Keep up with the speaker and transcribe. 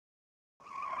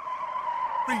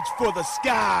Reach for the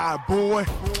sky, boy.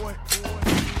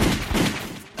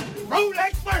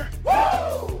 Rolex wearing.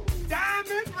 Woo!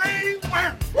 Diamond ring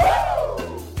wearing.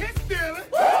 Woo! Hit stealing.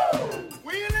 Woo!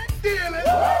 Wheeling dealing.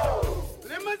 Woo!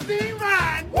 Limousine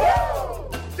riding.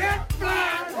 Woo! Jet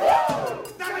flying. Woo!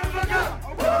 Stuck in the gun.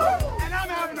 Woo! And I'm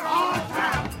having a hard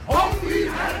time. Only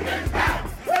having a good time.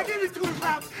 Now give me 2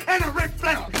 rounds and a Ric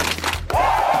Flair.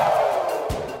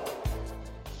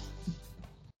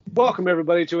 Welcome,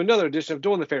 everybody, to another edition of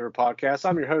Doing the Favor podcast.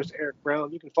 I'm your host, Eric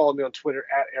Brown. You can follow me on Twitter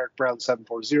at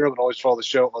EricBrown740, but always follow the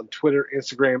show on Twitter,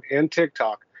 Instagram, and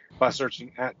TikTok by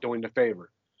searching at Doing the Favor.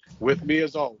 With me,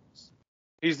 as always,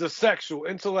 he's the sexual,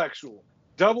 intellectual,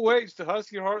 double H to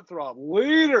Husky Heartthrob,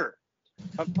 leader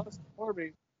of Husky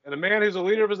Army, and a man who's a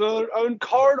leader of his own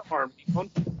card army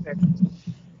on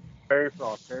Barry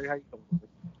Frost. Barry, how you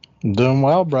doing? Doing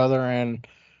well, brother, and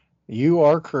you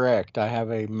are correct. I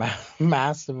have a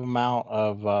massive amount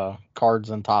of cards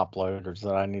and top loaders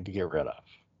that I need to get rid of.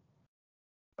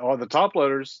 Oh, the top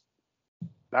loaders,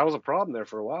 that was a problem there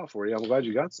for a while for you. I'm glad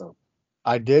you got some.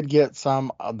 I did get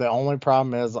some. The only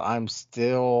problem is I'm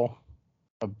still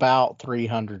about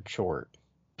 300 short.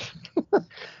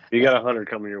 You got 100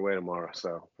 coming your way tomorrow,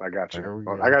 so I got you.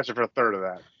 I got you for a third of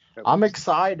that. I'm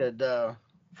excited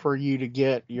for you to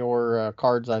get your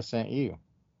cards I sent you.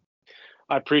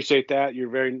 I appreciate that. You're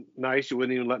very nice. You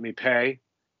wouldn't even let me pay.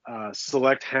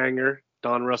 Select Hanger,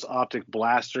 Donruss Optic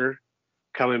Blaster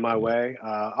coming my way.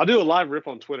 I'll do a live rip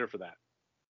on Twitter for that.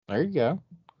 There you go.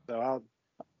 So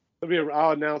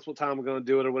I'll announce what time we're going to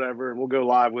do it or whatever, and we'll go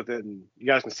live with it, and you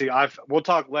guys can see. We'll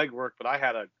talk legwork, but I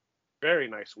had a very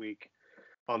nice week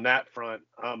on that front.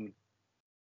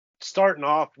 Starting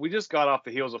off, we just got off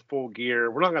the heels of Full Gear.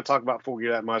 We're not going to talk about Full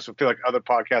Gear that much. I feel like other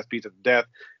podcasts beat it to death.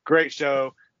 Great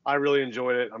show. I really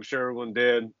enjoyed it. I'm sure everyone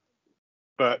did.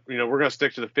 But, we're going to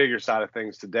stick to the figure side of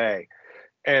things today.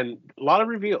 And a lot of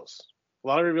reveals. A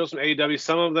lot of reveals from AEW.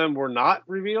 Some of them were not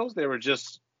reveals. They were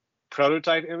just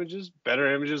prototype images,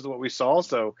 better images than what we saw.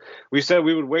 So we said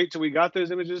we would wait till we got those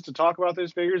images to talk about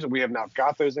those figures, and we have now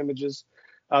got those images.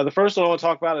 The first one I want to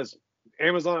talk about is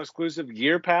Amazon exclusive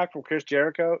gear pack from Chris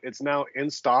Jericho. It's now in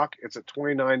stock. It's at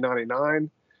 $29.99.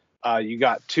 You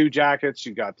got 2 jackets.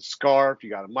 You got the scarf.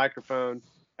 You got a microphone.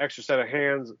 Extra set of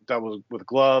hands, doubles with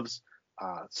gloves,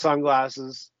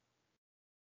 sunglasses.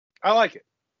 I like it.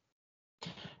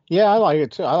 Yeah, I like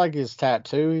it too. I like his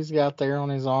tattoo he's got there on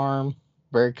his arm.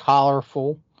 Very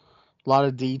colorful. A lot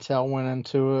of detail went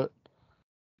into it,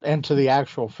 into the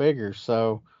actual figure.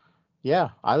 So, yeah,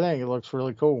 I think it looks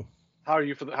really cool. How are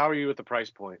you at the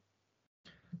price point?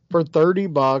 For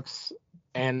 $30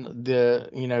 and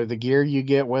the gear you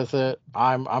get with it,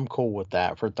 I'm cool with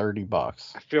that for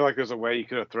 $30. I feel like there's a way you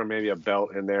could have thrown maybe a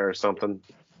belt in there or something.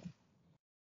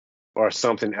 Or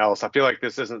something else. I feel like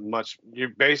this isn't much. You're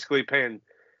basically paying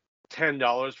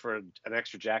 $10 for an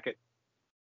extra jacket.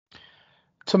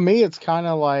 To me, it's kind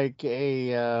of like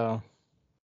a, I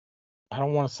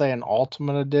don't want to say an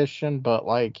ultimate edition, but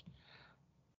like,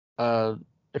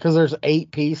 because there's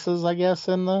 8 pieces, I guess,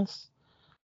 in this.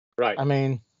 Right. I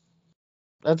mean,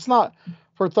 that's not,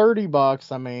 for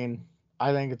 $30, I mean,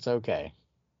 I think it's okay.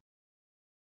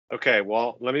 Okay,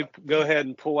 well, let me go ahead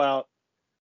and pull out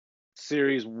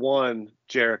Series 1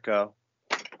 Jericho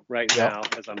right now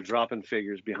as I'm dropping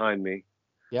figures behind me.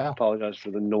 Yeah. Apologize for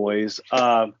the noise.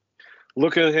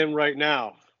 Look at him right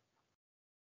now.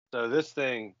 So this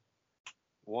thing,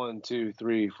 1, 2,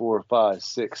 3, 4, 5,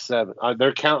 6, 7.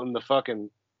 They're counting the fucking,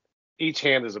 each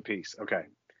hand is a piece. Okay.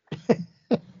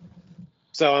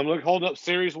 So I'm holding up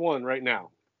Series 1 right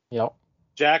now. Yep.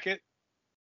 Jacket,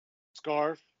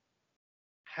 scarf,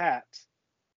 hat,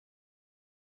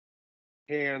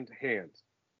 hand.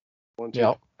 1, 2.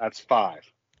 Yep. That's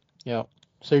 5. Yep.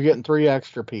 So you're getting 3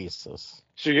 extra pieces.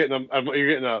 So you're getting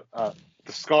the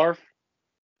scarf.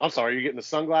 I'm sorry, you're getting the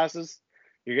sunglasses,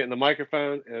 you're getting the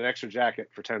microphone, and an extra jacket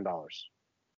for $10.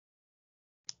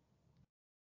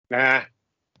 Nah.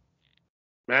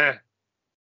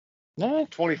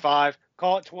 25.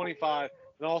 Call it 25.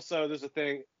 And also, there's a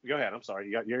thing. Go ahead. I'm sorry.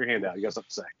 You got your hand out. You got something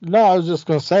to say. No, I was just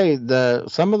gonna say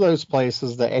some of those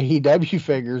places, the AEW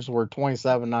figures were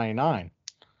 $27.99.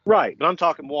 Right, but I'm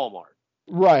talking Walmart.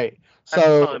 Right.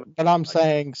 So, but I'm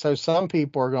saying, so some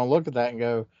people are gonna look at that and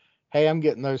go, "Hey, I'm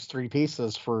getting those 3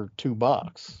 pieces for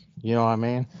 $2." You know what I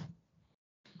mean?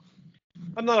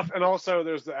 I'm not, and also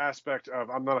there's the aspect of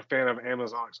I'm not a fan of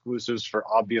Amazon exclusives for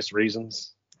obvious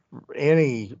reasons.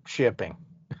 Any shipping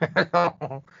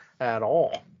at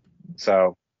all.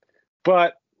 So,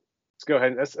 but let's go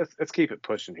ahead and let's keep it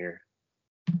pushing here.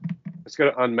 Let's go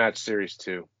to Unmatched Series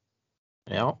 2.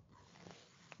 Yeah.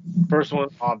 First one,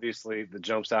 obviously, that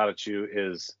jumps out at you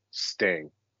is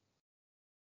Sting.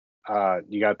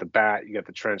 You got the bat, you got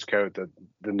the trench coat,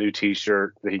 the new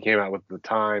T-shirt that he came out with at the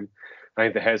time. I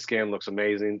think the head scan looks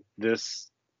amazing. This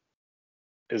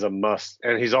is a must,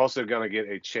 and he's also going to get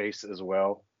a chase as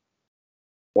well.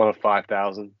 1 of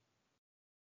 5,000.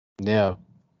 Yeah,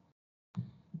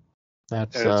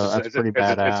 that's pretty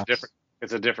badass.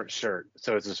 It's a different shirt,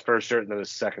 so it's his first shirt and then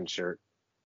his second shirt.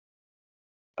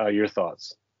 Your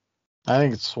thoughts? I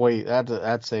think it's sweet.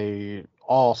 That's a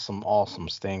awesome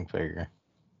Sting figure.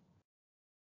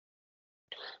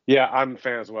 Yeah, I'm a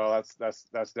fan as well. That's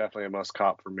definitely a must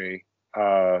cop for me.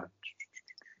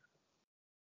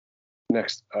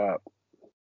 Next up,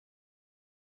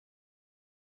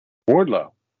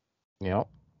 Wardlow. Yep.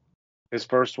 His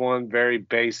first one, very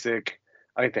basic.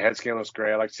 I think the head scan looks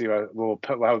great. I like to see a little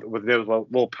with the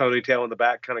little ponytail in the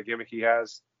back kind of gimmick he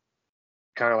has.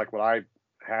 Kind of like what I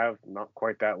have, not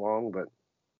quite that long, but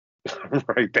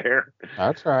right there.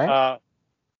 That's right.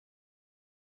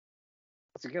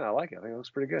 Once again, I like it. I think it looks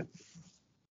pretty good.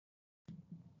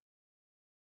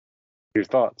 Your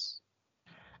thoughts?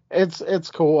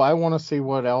 It's cool. I want to see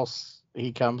what else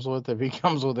he comes with. If he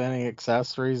comes with any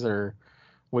accessories, or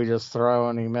we just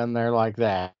throwing him in there like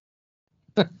that.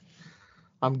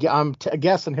 I'm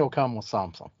guessing he'll come with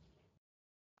something.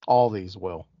 All these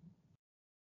will.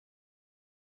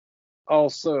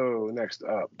 Also, next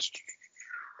up.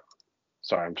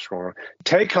 Sorry, I'm scrolling.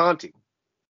 Tay Conti.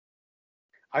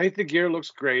 I think the gear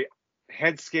looks great.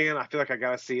 Head scan, I feel like I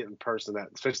gotta see it in person.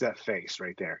 Especially that face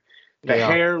right there. The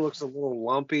hair looks a little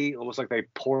lumpy, almost like they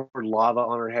poured lava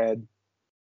on her head.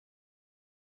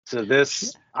 So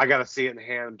this, I gotta see it in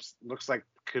hand. Looks like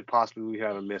could possibly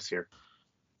have a miss here.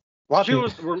 A lot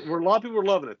of people were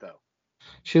loving it though.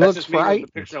 She looks frightened.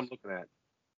 The picture I'm looking at.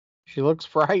 She looks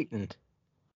frightened,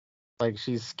 like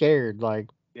she's scared. Like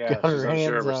got her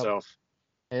hands up. Herself.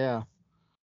 Yeah.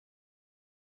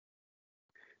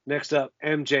 Next up,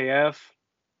 MJF.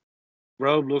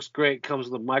 Robe looks great. Comes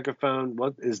with a microphone.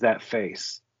 What is that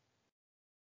face?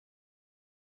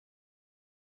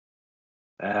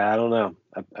 I don't know.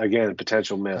 Again,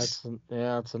 potential miss.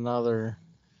 It's another.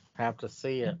 Have to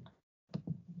see it.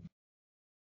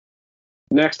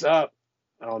 Next up,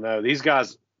 oh no, these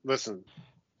guys. Listen.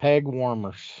 Peg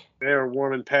warmers. They're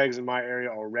warming pegs in my area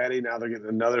already. Now they're getting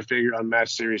another figure on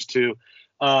Match Series 2.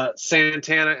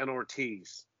 Santana and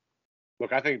Ortiz.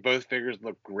 Look, I think both figures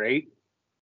look great.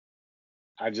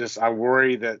 I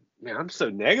worry that, man, I'm so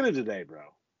negative today, bro.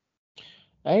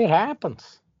 Hey, it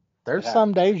happens. There's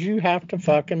some days you have to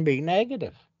fucking be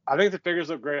negative. I think the figures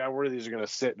look great. I worry these are going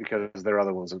to sit because their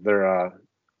other ones have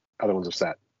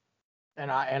sat.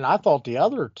 And I thought the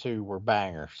other two were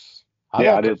bangers.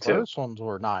 I did the too. First ones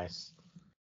were nice.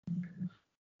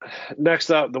 Next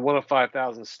up, the 1 of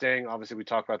 5,000 Sting. Obviously, we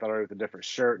talked about that already with a different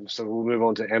shirt, and so we'll move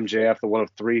on to MJF, the 1 of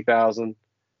 3,000.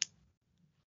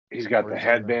 He's got the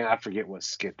headband. I forget what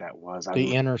skit that was.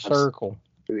 The Inner Circle.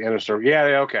 The Inner Circle.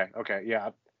 Yeah. Okay. Yeah.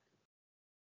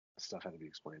 Stuff had to be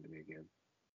explained to me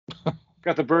again.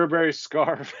 Got the Burberry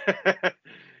scarf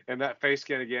and that face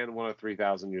scan again. 1 of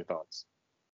 3,000. Your thoughts?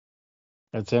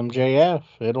 It's MJF.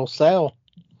 It'll sell.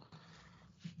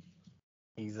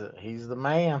 He's the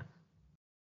man.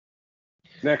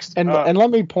 Next, and let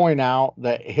me point out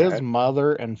that his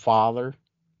mother and father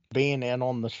being in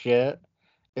on the shit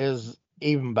is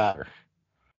even better.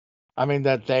 I mean,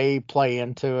 that they play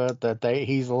into it, that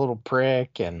he's a little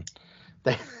prick and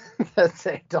they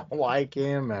don't like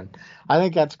him, and I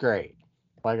think that's great.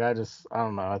 Like, I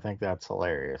don't know, I think that's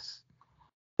hilarious.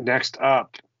 Next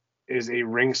up is a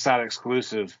ringside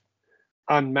exclusive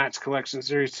Unmatched Collection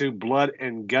Series 2 Blood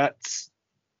and Guts.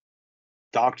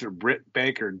 Dr. Britt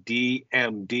Baker,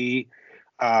 DMD.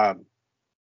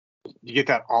 You get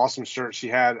that awesome shirt she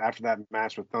had after that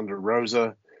match with Thunder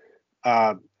Rosa.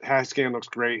 Head scan looks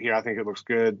great here. I think it looks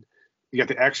good. You got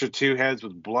the extra 2 heads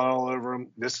with blood all over them.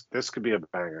 This could be a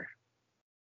banger.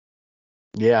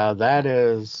 Yeah, that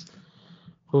is.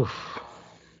 Oof.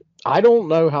 I don't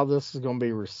know how this is going to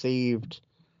be received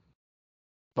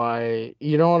by,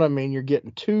 you know what I mean? You're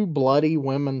getting 2 bloody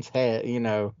women's head,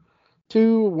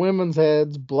 2 women's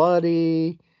heads,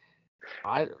 bloody.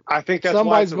 I think that's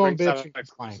somebody's going to bitch and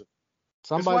complain.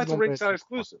 That's why it's a ringside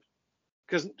exclusive.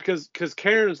 Because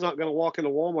Karen's not going to walk into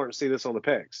Walmart and see this on the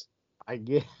pegs. I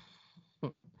get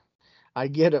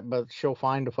it, but she'll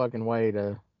find a fucking way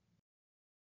to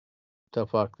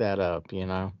fuck that up,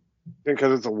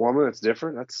 Because it's a woman, it's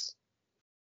different. That's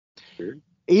weird.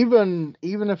 Even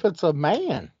if it's a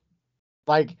man,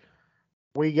 like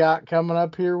we got coming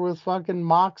up here with fucking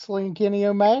Moxley and Kenny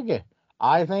Omega,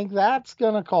 I think that's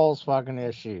gonna cause fucking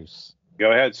issues.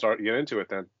 Go ahead, get into it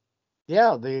then.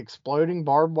 Yeah, the exploding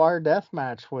barbed wire death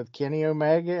match with Kenny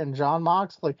Omega and Jon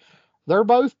Moxley. They're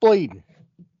both bleeding,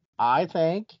 I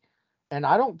think. And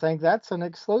I don't think that's an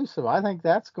exclusive. I think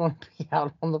that's going to be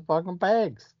out on the fucking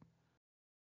pegs.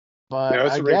 But No,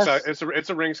 it's I a guess ringside. It's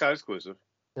a ringside exclusive.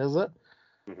 Is it?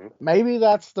 Mm-hmm. Maybe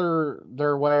that's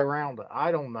their way around it.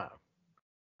 I don't know.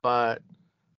 But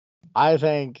I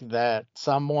think that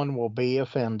someone will be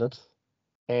offended,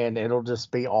 and it'll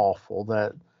just be awful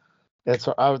that it's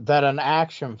that an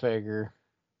action figure,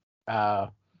 has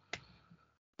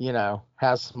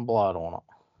some blood on it.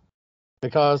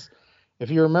 Because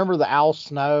if you remember the Al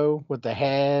Snow with the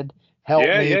head,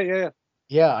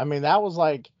 yeah. I mean, that was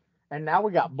like, and now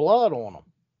we got blood on them,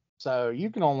 so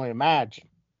you can only imagine.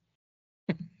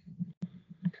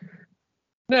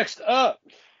 Next up,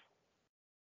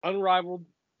 Unrivaled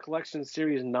Collection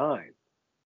Series 9.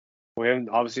 We haven't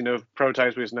obviously no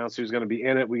prototypes. We just announced who's going to be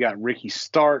in it. We got Ricky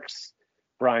Starks,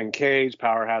 Brian Cage,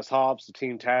 Powerhouse Hobbs, the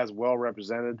Team Taz well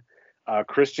represented,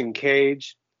 Christian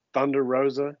Cage, Thunder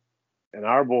Rosa, and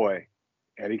our boy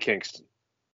Eddie Kingston.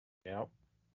 Yep.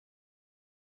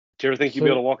 Do you ever think you'd be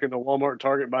able to walk into Walmart,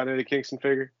 Target, buy an Eddie Kingston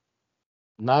figure?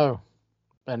 No,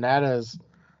 and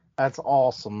that's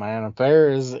awesome, man.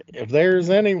 If there's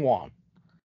anyone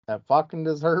that fucking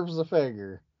deserves a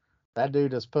figure, that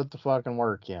dude has put the fucking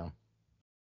work in.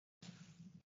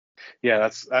 Yeah,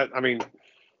 I mean,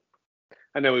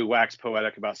 I know we wax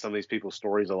poetic about some of these people's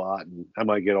stories a lot, and I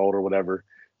might get old or whatever,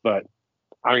 but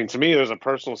I mean, to me, there's a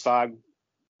personal side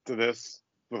to this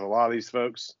with a lot of these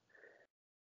folks.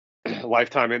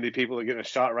 Lifetime indie people are getting a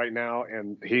shot right now,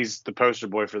 and he's the poster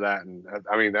boy for that. And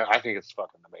I mean, I think it's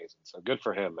fucking amazing. So good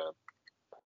for him, man.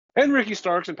 And Ricky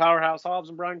Starks and Powerhouse Hobbs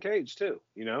and Brian Cage too,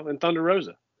 and Thunder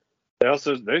Rosa.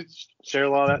 They share a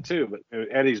lot of that too. But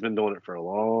Eddie's been doing it for a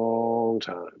long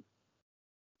time.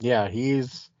 Yeah,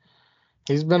 he's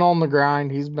been on the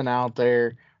grind. He's been out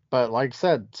there. But like I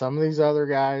said, some of these other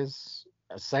guys,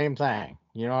 same thing.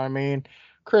 You know what I mean?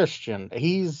 Christian,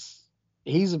 he's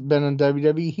been in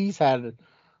WWE. He's had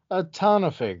a ton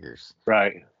of figures.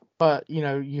 Right. But,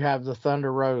 you have the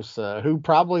Thunder Rosa, who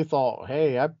probably thought,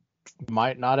 hey, I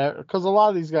might not have, because a lot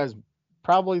of these guys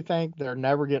probably think they're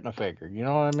never getting a figure. You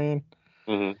know what I mean?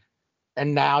 Mm-hmm.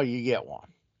 And now you get one.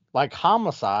 Like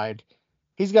Homicide,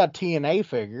 he's got TNA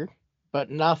figure,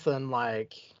 but nothing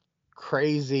like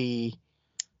crazy,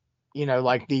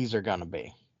 like these are going to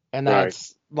be. And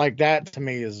that's like, that to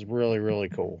me is really, really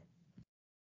cool.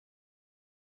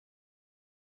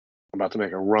 I'm about to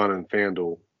make a run in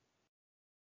FanDuel.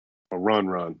 A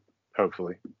run,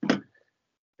 hopefully.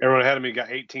 Everyone ahead of me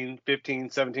got 18, 15,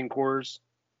 17 quarters.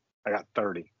 I got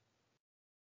 30.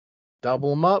 Double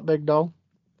them up, big dog.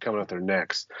 Coming up there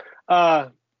next.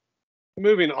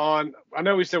 Moving on. I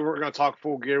know we said we're going to talk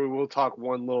Full Gear. We will talk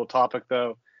one little topic,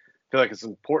 though. I feel like it's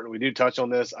important we do touch on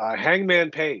this.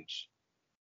 Hangman Page,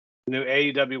 the new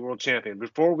AEW World Champion.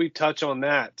 Before we touch on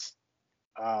that,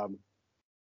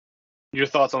 your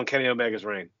thoughts on Kenny Omega's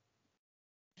reign?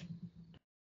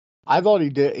 I thought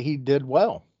he did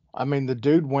well. I mean, the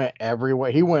dude went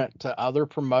everywhere. He went to other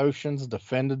promotions,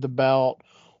 defended the belt,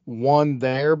 won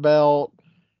their belt.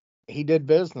 He did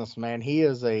business, man. He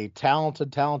is a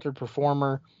talented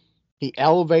performer. He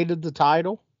elevated the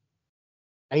title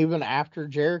even after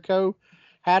Jericho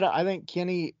had it. I think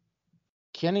Kenny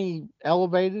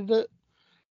elevated it,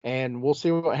 and we'll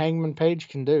see what Hangman Page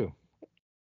can do.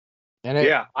 And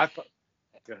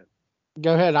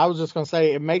Go ahead. I was just going to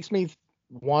say, it makes me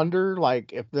wonder,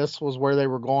 like, if this was where they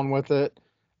were going with it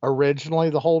originally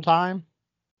the whole time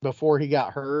before he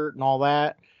got hurt and all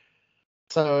that.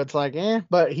 So it's like,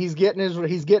 but he's getting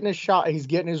his shot, he's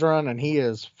getting his run, and he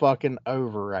is fucking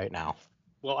over right now.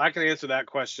 Well, I can answer that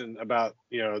question about,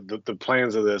 the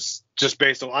plans of this just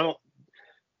based on,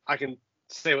 I can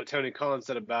say what Tony Khan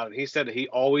said about it. He said that he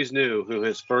always knew who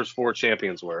his first 4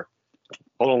 champions were.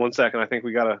 Hold on 1 second. I think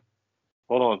we got to,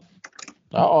 hold on.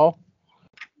 Uh-oh.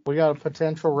 We got a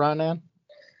potential run in.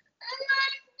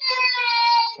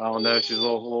 Oh no, she's a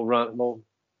little run.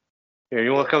 Here,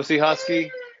 you want to come see Husky?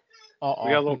 Uh-oh.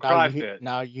 We got a little cry fit.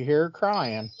 Now you hear her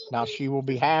crying. Now she will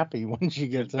be happy when she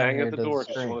gets in here. Bang at the door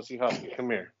because she wants to see Husky. Come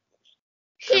here.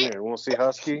 Come here. Want to see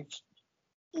Husky?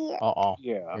 Uh-oh.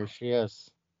 Yeah. Here she is.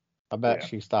 I bet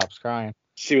she stops crying.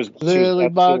 She was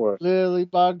Lilybug.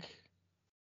 Lilybug.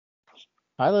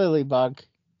 Hi, Lilybug.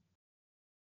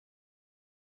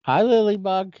 Hi,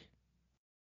 Lilybug.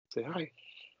 Say hi.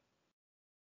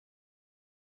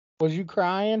 Was you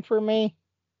crying for me?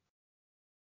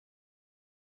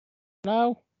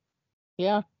 No?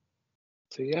 Yeah?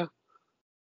 Say yeah.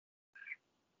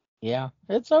 Yeah,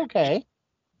 it's okay.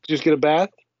 Just get a bath?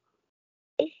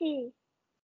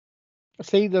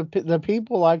 See, the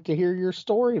people like to hear your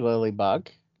story, Lilybug.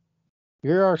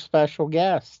 You're our special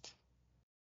guest.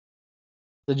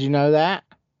 Did you know that?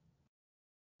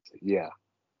 Yeah.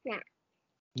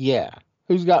 Yeah.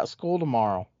 Who's got school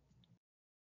tomorrow?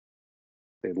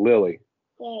 Hey, Lily.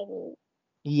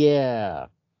 Yeah.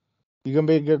 You gonna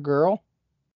be a good girl?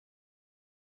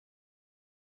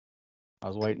 I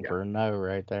was waiting for a no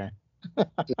right there.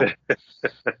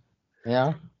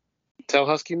 Yeah. Tell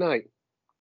Husky night.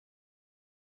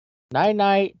 Night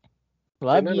night.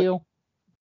 Love night. you.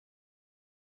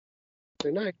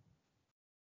 Good night.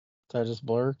 So I just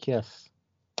blew her a kiss.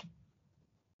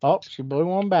 Oh, she blew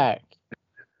one back.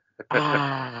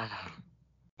 Ah.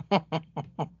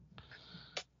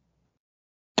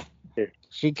 Here.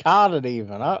 She caught it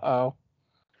even. Uh-oh.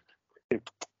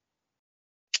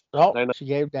 Oh, Night, night. she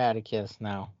gave Dad a kiss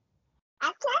now.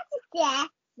 I tried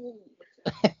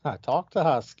to I talked to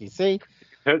Husky. See?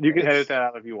 You can edit that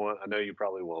out if you want. I know you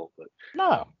probably won't, but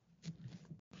No.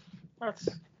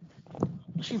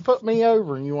 She put me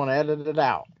over and you want to edit it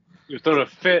out. she was throwing a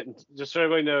fit. Just so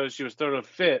everybody knows, she was throwing a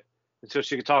fit until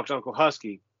she could talk to Uncle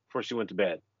Husky before she went to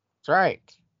bed. That's right.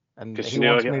 And Because he she knew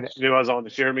wants me to. I was on.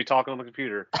 She heard me talking on the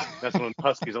computer. That's when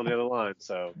Husky's on the other line.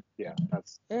 So yeah,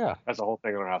 that's the whole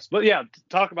thing in our house. But yeah,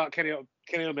 talk about Kenny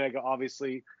Omega.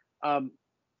 Obviously, I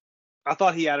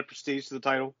thought he added prestige to the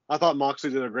title. I thought Moxley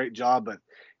did a great job, but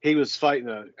he was fighting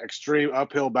an extreme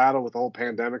uphill battle with the whole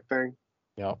pandemic thing.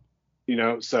 Yep. You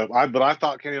know, but I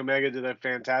thought Kenny Omega did a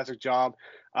fantastic job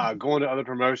going to other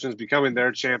promotions, becoming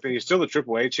their champion. He's still the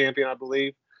AAA champion, I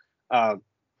believe. But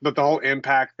the whole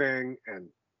Impact thing and,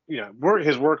 you know,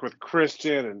 his work with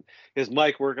Christian and his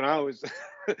mic work. And I'll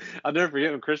never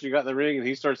forget when Christian got in the ring and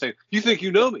he started saying, "You think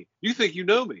you know me? You think you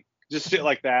know me?" Just shit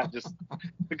like that. Just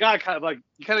the guy kind of like,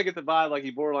 you kind of get the vibe like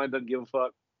he borderline doesn't give a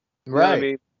fuck. You know what I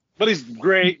mean? But he's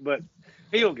great, but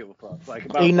he don't give a fuck.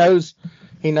 Like he knows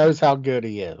how good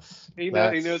he is. He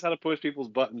knows how to push people's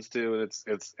buttons too, and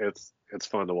it's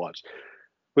fun to watch.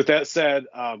 With that said,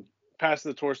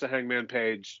 passing the torch to Hangman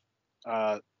Page.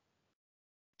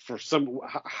 For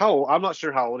I'm not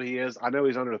sure how old he is. I know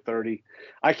he's under 30.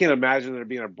 I can't imagine there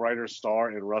being a brighter star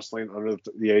in wrestling under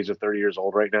the age of 30 years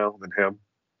old right now than him.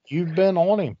 You've been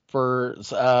on him for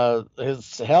I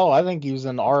think he was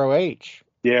in ROH.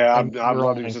 Yeah, I've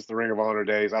loved him since the Ring of Honor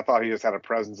days. I thought he just had a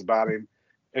presence about him.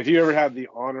 If you ever had the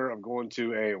honor of going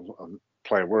to a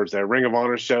Ring of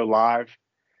Honor show live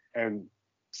and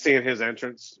seeing his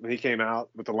entrance when he came out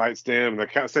with the lights dim and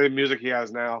the same music he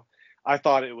has now, I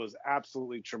thought it was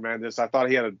absolutely tremendous. I thought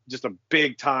he had just a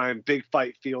big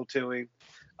fight feel to him.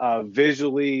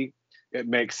 Visually, it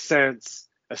makes sense.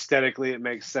 Aesthetically, it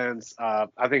makes sense. I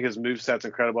think his moveset's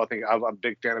incredible. I think I'm a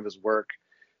big fan of his work.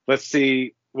 Let's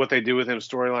see what they do with him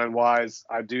storyline wise.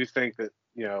 I do think that,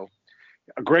 you know,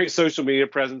 a great social media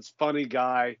presence, funny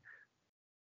guy.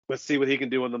 Let's see what he can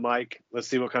do on the mic. Let's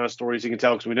see what kind of stories he can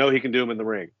tell, because we know he can do them in the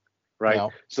ring, right? Yeah.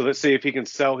 So let's see if he can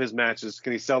sell his matches.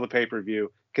 Can he sell the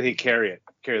pay-per-view? Can he carry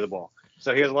the ball?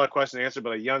 So he has a lot of questions to answer,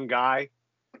 but a young guy.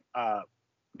 The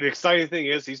exciting thing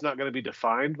is he's not going to be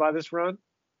defined by this run.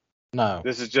 No.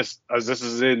 This is just this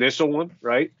is the initial one,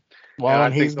 right? Well,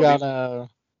 and he's got a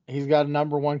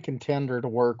number one contender to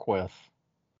work with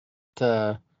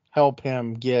to help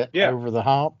him get over the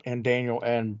hump,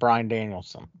 and Bryan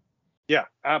Danielson. Yeah,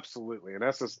 absolutely, and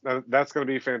that's going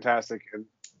to be fantastic. And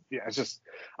yeah, it's just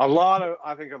a lot of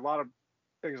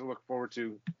things to look forward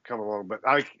to come along. But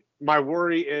my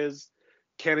worry is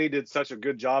Kenny did such a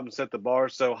good job and set the bar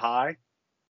so high,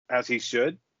 as he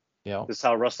should. Yeah, this is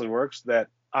how wrestling works. That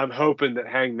I'm hoping that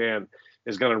Hangman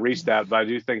is going to reach that, but I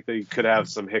do think that he could have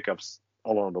some hiccups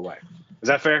along the way. Is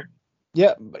that fair?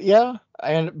 Yeah,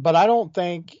 but I don't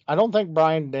think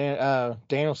Bryan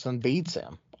Danielson beats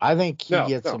him. I think he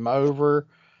gets him over.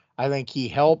 I think he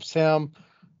helps him,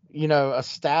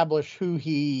 establish who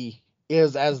he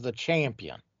is as the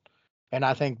champion. And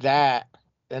I think that's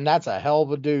a hell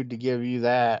of a dude to give you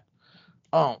that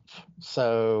oomph.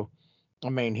 So, I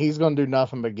mean, he's going to do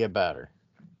nothing but get better.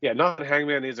 Yeah, not that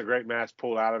Hangman needs a great match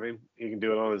pulled out of him. He can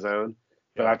do it on his own.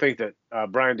 But I think that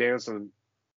Bryan Danielson,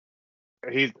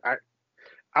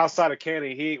 outside of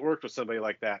Kenny, he ain't worked with somebody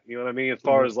like that. You know what I mean? As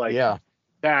far as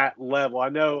that level, I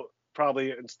know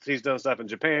probably he's done stuff in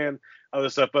Japan, other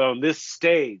stuff, but on this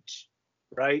stage,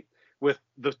 right, with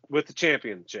the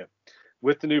championship,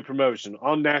 with the new promotion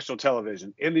on national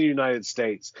television in the United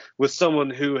States, with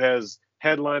someone who has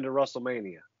headlined a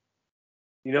WrestleMania.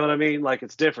 You know what I mean? Like,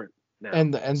 it's different now.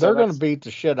 And they're going to beat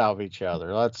the shit out of each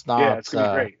other. Let's not. Yeah, it's going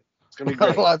to be great. It's going to be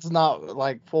great. Let's not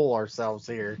fool ourselves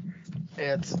here.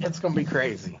 It's going to be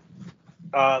crazy.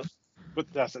 but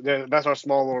that's our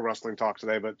small little wrestling talk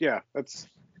today. But yeah, I'm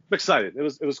excited.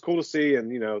 It was cool to see,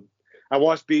 and I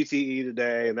watched BTE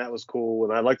today, and that was cool.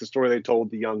 And I like the story they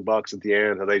told the Young Bucks at the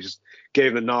end, how they just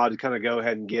gave the nod to kind of go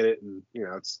ahead and get it, and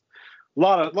it's a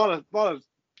lot of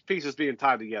pieces being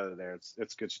tied together there.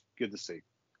 It's good to see.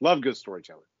 Love good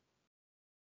storytelling.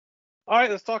 All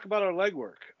right, let's talk about our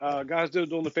legwork. Guys, do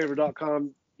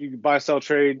doingthefavor.com. You can buy, sell,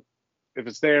 trade if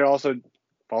it's there. Also,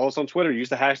 follow us on Twitter. Use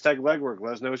the hashtag legwork.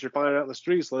 Let us know what you're finding out in the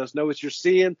streets. Let us know what you're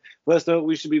seeing. Let us know what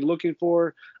we should be looking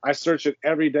for. I search it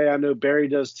every day. I know Barry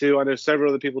does too. I know several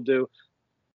other people do.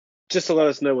 Just to let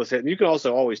us know what's hitting. You can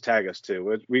also always tag us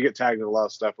too. We get tagged in a lot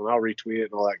of stuff, and I'll retweet it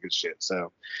and all that good shit.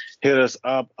 So hit us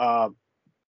up. I'm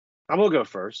gonna go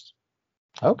first.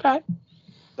 Okay.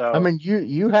 So I mean,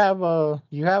 you have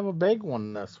a big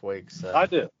one this week. So I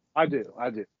do.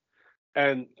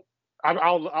 And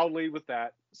I'll lead with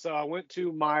that. So I went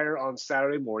to Meijer on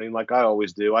Saturday morning, like I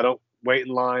always do. I don't wait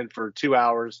in line for 2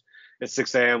 hours at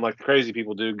 6 a.m. like the crazy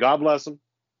people do. God bless them,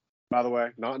 by the way.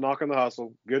 Not knocking the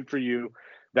hustle. Good for you.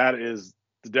 That is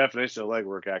the definition of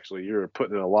legwork, actually. You're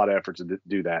putting in a lot of effort to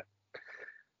do that.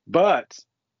 But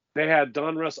they had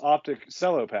Donruss Optic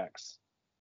cello packs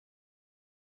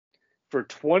for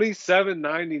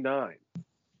 $27.99.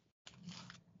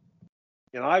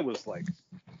 And I was like,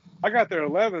 I got there at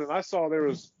 11 and I saw there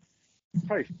was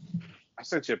probably, I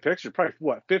sent you a picture, probably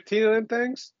what, 15 of them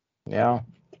things? yeah.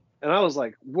 And I was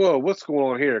like, whoa, what's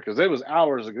going on here? Because it was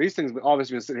hours ago. These things have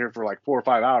obviously been sitting here for like 4 or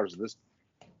 5 hours of this,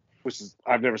 which is,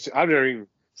 I've never even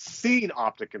seen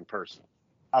Optic in person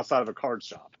outside of a card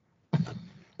shop.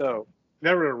 So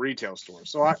never in a retail store.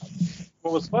 So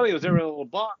what was funny was they were in a little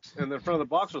box and the front of the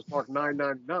box was marked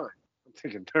 $9.99. I'm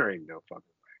thinking, there ain't no fucking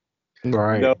way.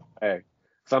 Right. No way.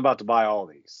 So I'm about to buy all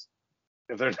these.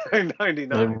 If they're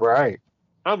 $9.99, Right.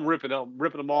 I'm ripping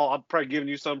them all. I'm probably giving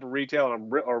you some for retail,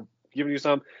 and or giving you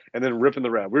some, and then ripping the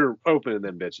rest. We were opening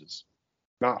them bitches,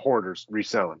 not hoarders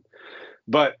reselling.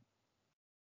 But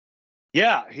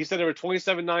yeah, he said they were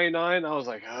 $27.99. I was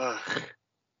like, ugh,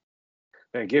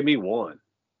 man, give me one.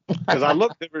 Because I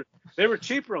looked, they were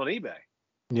cheaper on eBay.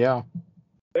 Yeah.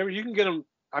 You can get them.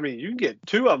 I mean, you can get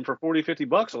 2 of them for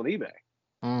 $40-50 on eBay.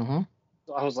 Mm-hmm.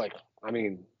 So I was like, I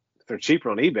mean, if they're cheaper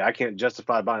on eBay, I can't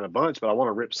justify buying a bunch, but I want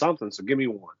to rip something, so give me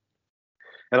one.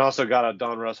 And also got a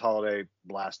Donruss Holiday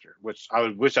Blaster, which I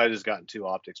wish I just gotten 2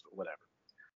 optics, but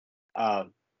whatever.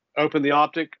 Open the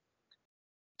optic,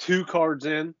 2 cards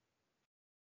in.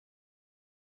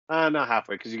 Not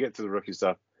halfway, because you get to the rookie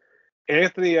stuff.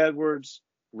 Anthony Edwards,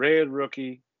 red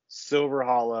rookie, silver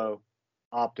hollow,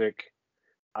 optic,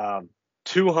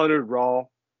 200 raw.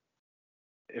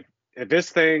 If this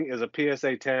thing is a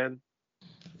PSA 10,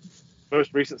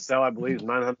 most recent sell, I believe, is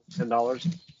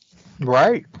 $910.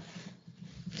 Right.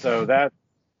 So that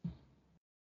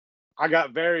I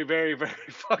got very, very, very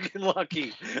fucking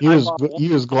lucky. You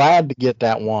was glad to get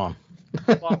that one.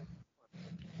 I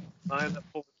ended up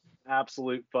pulling an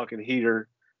absolute fucking heater.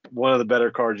 One of the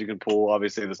better cards you can pull,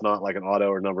 obviously, if it's not like an auto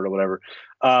or numbered or whatever.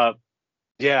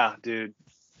 Yeah, dude.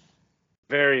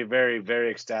 Very, very, very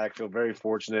ecstatic. Feel very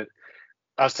fortunate.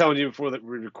 I was telling you before that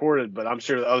we recorded, but I'm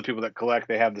sure the other people that collect,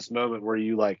 they have this moment where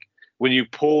you like when you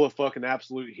pull a fucking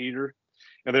absolute heater,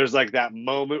 and there's like that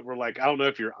moment where like I don't know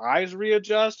if your eyes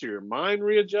readjust or your mind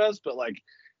readjusts, but like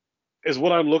is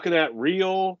what I'm looking at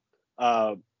real?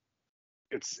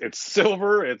 It's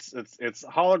silver. It's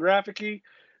holographic-y.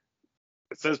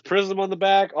 It says Prism on the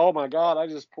back. Oh my god, I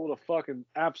just pulled a fucking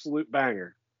absolute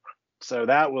banger. So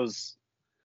that was,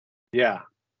 yeah.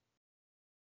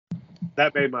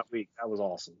 That made my week. That was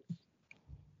awesome.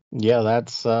 Yeah,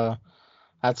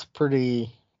 that's pretty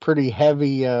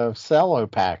heavy cello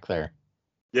pack there.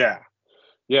 Yeah.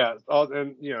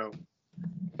 And and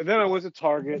then I went to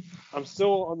Target. I'm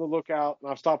still on the lookout.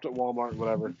 I've stopped at Walmart,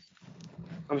 whatever.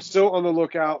 I'm still on the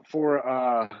lookout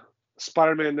for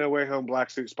Spider-Man No Way Home Black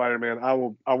Suit Spider-Man. I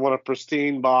want a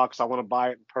pristine box. I want to buy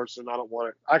it in person. I don't want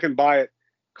it. I can buy it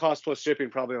cost plus shipping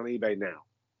probably on eBay now.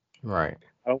 Right.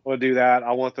 I don't want to do that.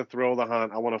 I want the thrill of the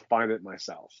hunt. I want to find it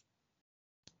myself.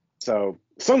 So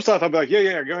some stuff I'll be like,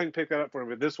 yeah, go ahead and pick that up for me.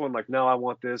 But this one, like, no, I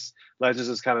want this. Legends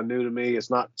is kind of new to me.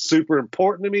 It's not super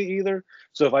important to me either.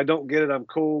 So if I don't get it, I'm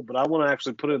cool. But I want to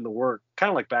actually put in the work, kind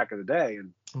of like back in the day,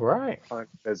 and right, find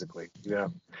it physically. Yeah.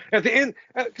 At the end,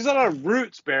 because at our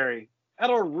roots, Barry, we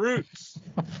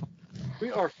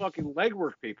are fucking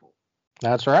legwork people.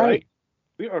 That's right.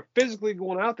 We are physically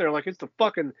going out there like it's the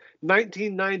fucking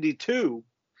 1992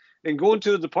 and going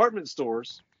to the department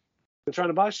stores and trying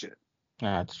to buy shit.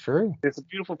 That's true. It's a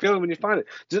beautiful feeling when you find it.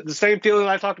 The same feeling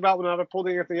I talked about when I pulled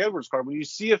the Anthony Edwards card. When you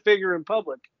see a figure in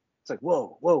public It's like,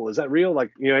 whoa, is that real?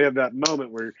 Like, you have that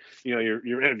moment where, your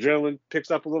adrenaline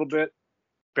picks up a little bit.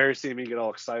 Barry seeing me get all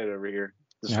excited over here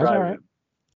describing all right. it.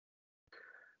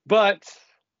 But,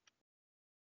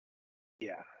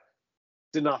 yeah,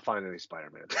 did not find any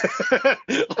Spider-Man.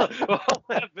 All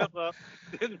that built up,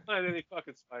 didn't find any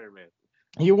fucking Spider-Man.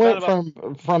 You went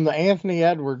from the Anthony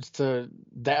Edwards to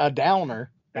a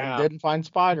downer and didn't find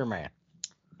Spider-Man.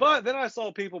 But then I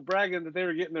saw people bragging that they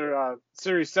were getting their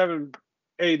Series 7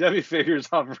 AEW figures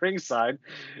off Ringside,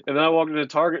 and then I walked into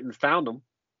Target and found them.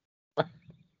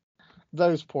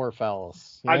 Those poor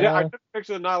fellas. I took a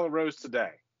picture of Nyla Rose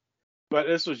today, but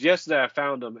this was yesterday I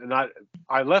found them, and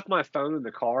I left my phone in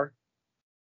the car,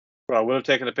 where I would have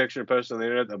taken a picture and posted on the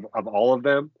internet of all of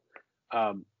them.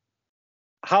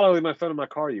 How do I leave my phone in my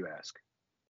car, you ask?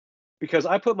 Because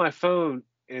I put my phone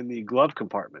in the glove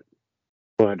compartment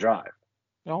when I drive.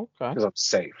 Okay. Because I'm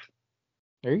safe.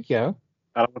 There you go.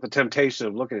 I don't want the temptation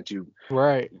of looking at you.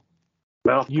 Right.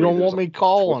 Mouth you don't want me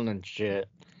calling and shit.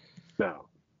 No.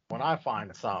 When I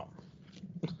find something.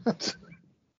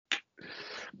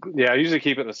 Yeah, I usually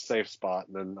keep it in a safe spot,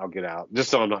 and then I'll get out, just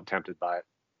so I'm not tempted by it.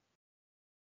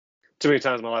 Too many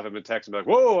times in my life I've been texting like,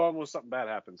 whoa, almost something bad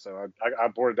happened. So I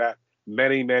boarded that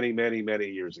many, many, many, many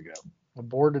years ago.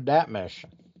 Aborted that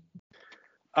mission.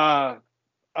 Other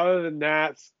than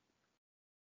that,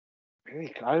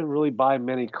 I didn't really buy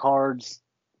many cards.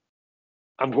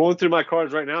 I'm going through my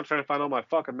cards right now trying to find all my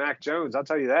fucking Mac Jones. I'll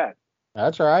tell you that.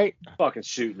 That's right. Fucking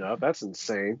shooting up. That's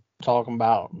insane. Talking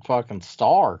about fucking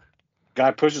star.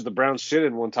 Guy pushes the brown shit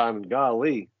in one time, and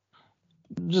golly.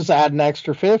 Just add an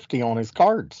extra 50 on his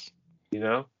cards.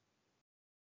 But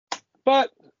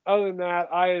other than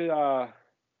that,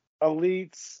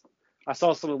 Elites. I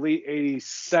saw some Elite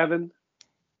 87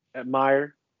 at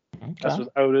Meyer. Okay. That's with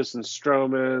Otis and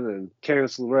Strowman and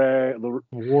Candice LeRae,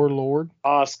 Warlord,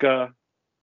 Asuka.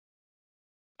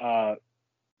 You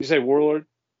say Warlord?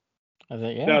 I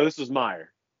think, yeah. No, this was Meyer.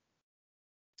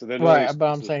 So then, right, but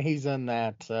I'm saying he's in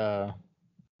that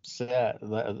set.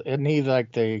 Isn't he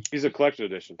like the? He's a collector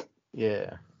edition.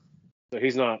 Yeah. So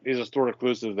he's not. He's a store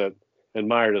exclusive and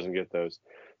Meyer doesn't get those.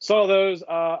 Saw those.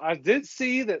 I did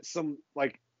see that some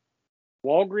like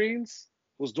Walgreens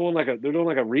was doing like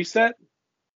a reset.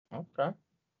 Okay.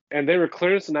 And they were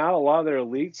clearancing out a lot of their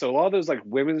elites. So a lot of those like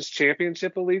women's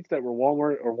championship elites that were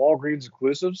Walmart or Walgreens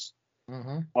exclusives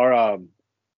are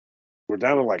we're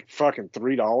down to like fucking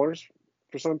 $3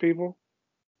 for some people.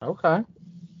 Okay.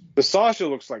 The Sasha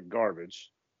looks like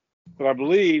garbage, but I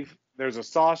believe there's a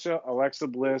Sasha, Alexa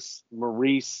Bliss,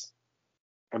 Maurice,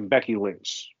 and Becky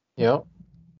Lynch. Yep.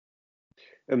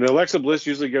 And the Alexa Bliss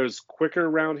usually goes quicker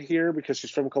around here because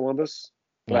she's from Columbus.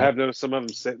 But I have noticed some of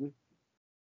them sitting.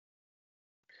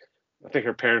 I think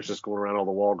her parents just going around all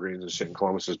the Walgreens and shit in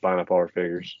Columbus just buying up all her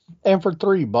figures. And for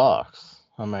 $3,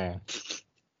 I mean,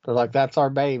 they're like, that's our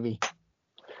baby.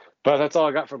 But that's all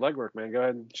I got for legwork, man. Go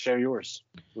ahead and share yours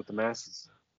with the masses.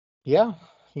 Yeah,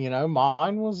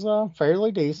 mine was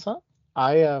fairly decent.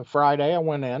 Friday I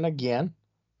went in again,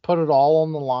 put it all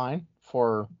on the line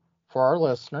for our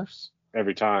listeners.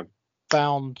 Every time.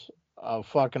 Found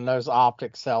fucking those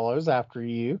optic cellos after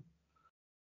you.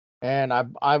 And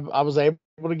I was able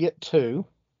to get 2.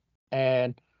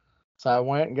 And so I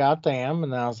went and got them,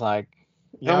 and I was like,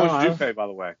 how much did you pay, by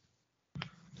the way?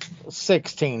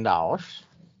 $16.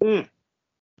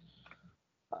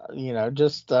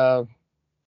 Just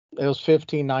it was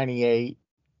 $15.98.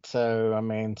 So I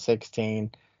mean,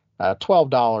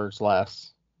 $12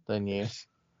 less than you.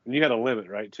 And you had a limit,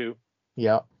 right, too?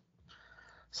 Yep.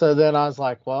 So then I was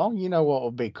like, well, you know what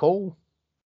would be cool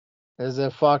is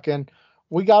if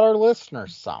we got our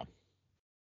listeners some.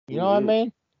 You know what I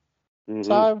mean? Mm-hmm.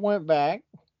 So I went back,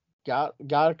 got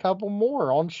a couple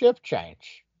more on shift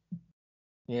change.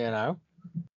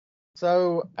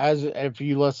 So if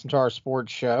you listen to our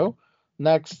sports show,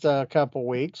 next couple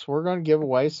weeks we're going to give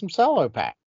away some cello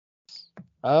packs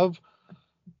of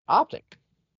optic,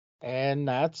 and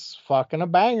that's fucking a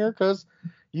banger because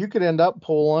you could end up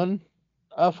pulling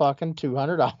a fucking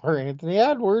 $200 Anthony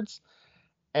Edwards,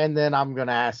 and then I'm going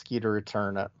to ask you to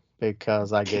return it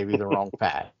because I gave you the wrong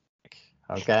pack.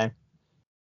 Okay?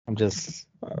 I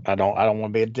don't want to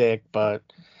be a dick, but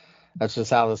that's just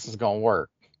how this is going to work.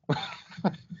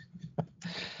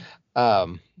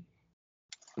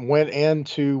 Went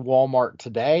into Walmart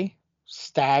today,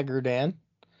 staggered in,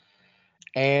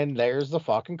 and there's the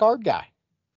fucking card guy.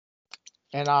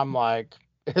 And I'm like,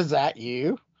 is that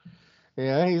you?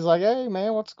 Yeah, he's like, hey,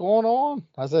 man, what's going on?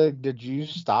 I said, did you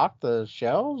stock the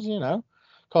shelves,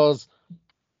 Because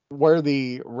where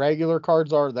the regular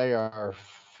cards are, they are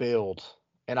filled.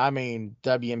 And I mean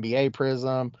WNBA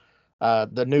Prism,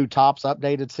 The new Tops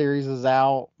updated series is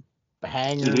out. The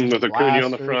hangers, with Acuna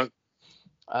on the blasters, front.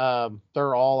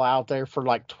 they're all out there for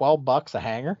like $12 a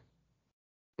hanger,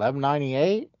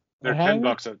 $11.98. They're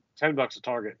 $10 a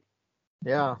target.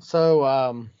 Yeah.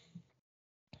 So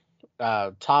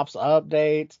Tops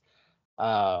updates,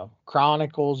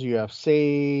 Chronicles,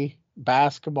 UFC,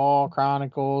 Basketball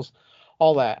Chronicles,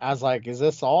 all that. I was like, is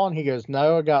this all? And he goes,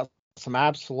 no, I got some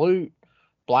absolute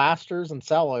blasters and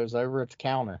cellos over at the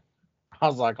counter. I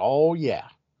was like, oh yeah,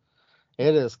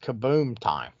 it is kaboom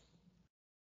time.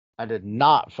 I did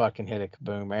not fucking hit a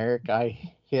kaboom, Eric.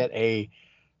 I hit a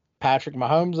Patrick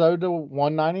Mahomes ode to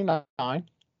 199.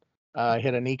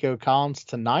 Hit a Nico Collins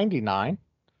to 99.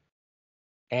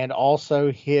 And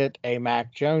also hit a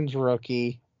Mac Jones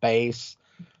rookie base,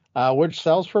 which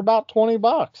sells for about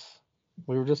 $20.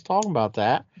 We were just talking about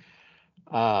that.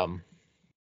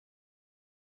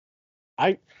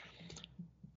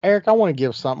 Eric, I want to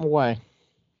give something away.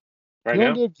 Right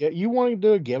now? You want to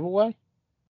do a giveaway?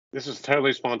 This is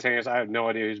totally spontaneous. I have no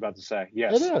idea what he's about to say.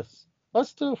 Yes. It is.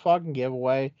 Let's do a fucking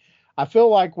giveaway. I feel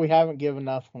like we haven't given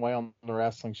nothing away on the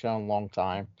wrestling show in a long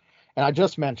time. And I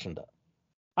just mentioned it.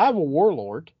 I have a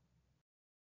Warlord.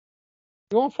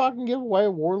 You want to fucking give away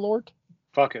a Warlord?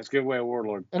 Fuck it. Let's give away a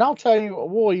Warlord. And I'll tell you,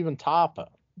 we'll even top it.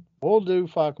 We'll do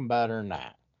fucking better than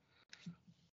that.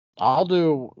 I'll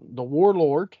do the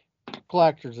Warlord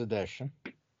Collector's Edition.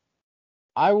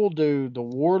 I will do the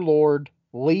Warlord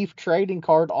Leaf Trading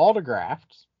Card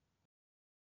autographs.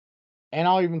 And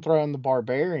I'll even throw in the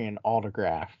Barbarian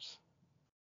autographs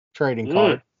trading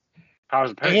card.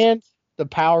 Powers of Pain. And the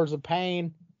Powers of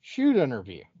Pain shoot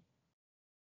interview.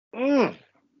 Mm.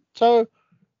 So,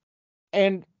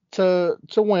 and to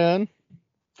win,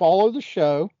 follow the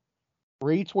show,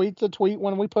 retweet the tweet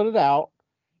when we put it out,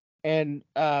 and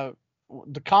the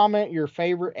comment your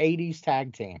favorite 80s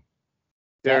tag team.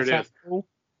 There it is. Cool?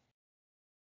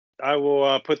 I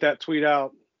will put that tweet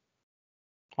out.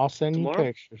 I'll send tomorrow? you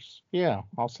pictures. Yeah,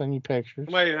 I'll send you pictures.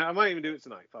 I might even do it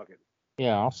tonight. Fuck it.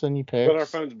 Yeah, I'll send you pics. Let our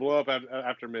phones blow up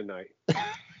after midnight.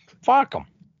 Fuck them.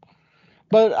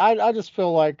 But I just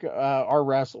feel like our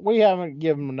wrestling, we haven't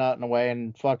given nothing away,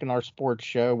 and fucking our sports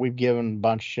show, we've given a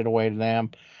bunch of shit away to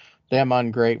them. Them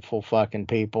ungrateful fucking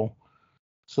people.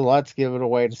 So let's give it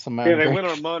away to some Yeah, they win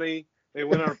our money. They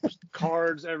win our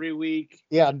cards every week.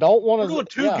 Yeah, don't want to. We're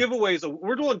doing two giveaways.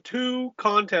 We're doing 2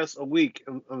 contests a week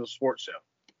on the sports show.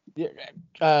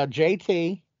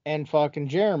 JT and fucking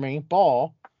Jeremy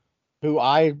Ball, who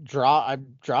I dropped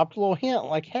a little hint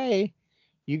like, hey,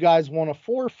 you guys want to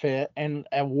forfeit and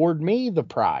award me the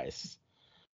prize.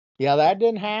 Yeah, that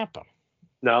didn't happen.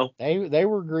 No. They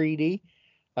were greedy.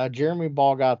 Jeremy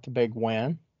Ball got the big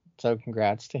win, so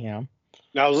congrats to him.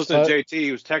 Now, I was listening to JT.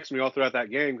 He was texting me all throughout that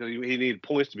game because he needed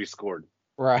points to be scored.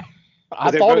 Right. I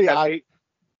thought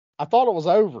it was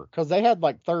over because they had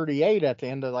like 38 at the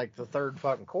end of like the third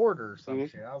fucking quarter or some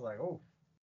shit. I was like, oh.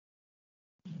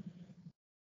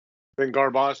 Then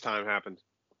garbage time happened.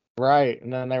 Right,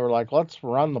 and then they were like, let's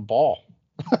run the ball.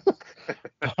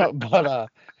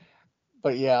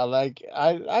 but yeah, like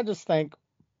I just think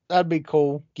that'd be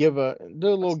cool. Do a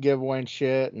little giveaway and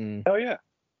shit, and hell yeah.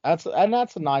 That's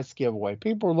a nice giveaway.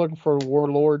 People are looking for a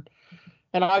Warlord,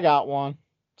 and I got one,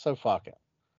 so fuck it.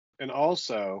 And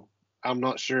also, I'm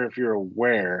not sure if you're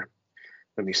aware.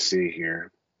 Let me see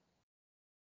here.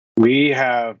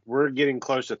 We're getting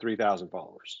close to 3,000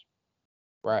 followers.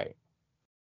 Right.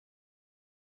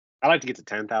 I like to get to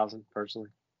 10,000 personally.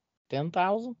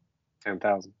 10,000?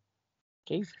 10,000.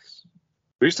 Jesus.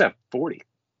 We used to have 40.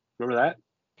 Remember that?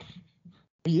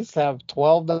 We used to have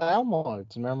 12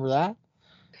 downloads. Remember that?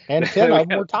 And 10 of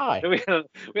them were tied. We had an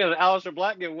Aleister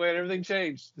Black giveaway and everything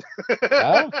changed.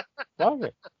 Fuck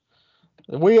it.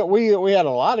 We had a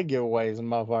lot of giveaways and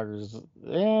motherfuckers.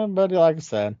 Yeah, but like I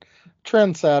said,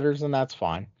 trendsetters, and that's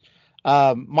fine.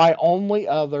 My only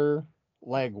other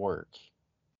legwork,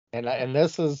 and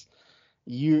this is,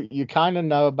 you kind of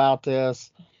know about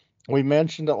this. We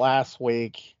mentioned it last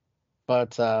week,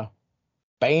 but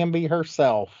Bambi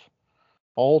herself,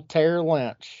 old Tara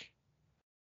Lynch,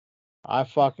 I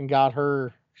fucking got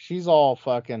her. She's all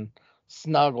fucking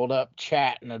snuggled up,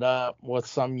 chatting it up with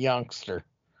some youngster.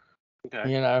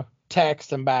 Okay. You know,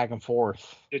 texting back and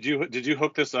forth. Did you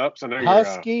hook this up? So now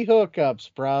Husky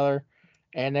hookups, brother,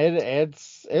 and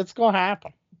it's gonna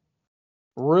happen.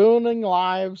 Ruining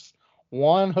lives,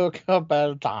 one hookup at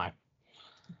a time.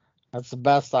 That's the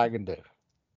best I can do.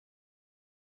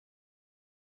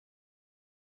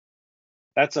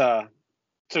 That's so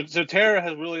Tara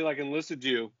has really like enlisted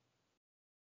you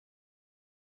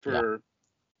for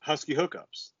Husky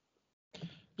hookups.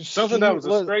 Something that was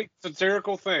a straight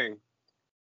satirical thing.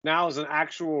 now is an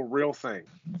actual real thing.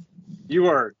 You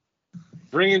are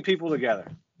bringing people together.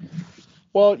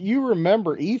 Well, you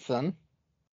remember Ethan.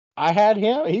 I had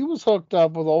him. He was hooked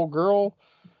up with old girl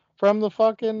from the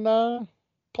fucking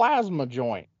plasma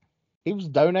joint. He was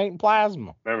donating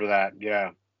plasma. Remember that?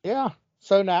 Yeah. Yeah.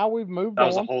 So now we've moved That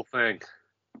was on. the whole thing.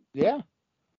 Yeah.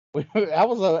 That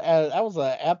was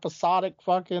a episodic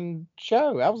fucking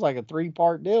show. That was like a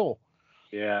 3-part deal.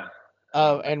 Yeah.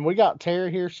 And we got Tara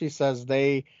here. She says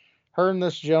her and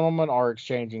this gentleman are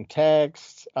exchanging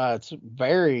texts. It's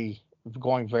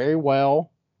going very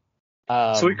well.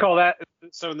 So we call that,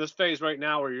 so in this phase right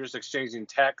now where you're just exchanging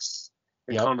texts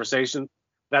and Yep. conversation,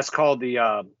 that's called the,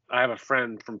 I have a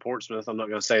friend from Portsmouth. I'm not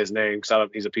going to say his name because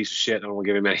he's a piece of shit. I don't want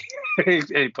to give him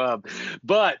any pub.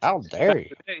 But How dare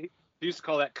you? he used to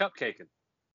call that cupcaking.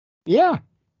 Yeah.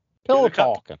 Pillow Is it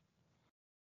cup- talking.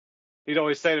 He'd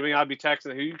always say to me, I'd be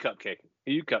texting, who you cupcaking?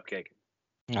 Who you cupcaking?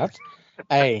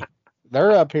 Hey,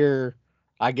 they're up here.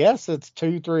 I guess it's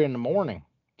 2-3 in the morning.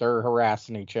 They're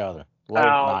harassing each other late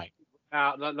at night.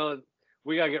 No,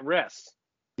 we got to get rest.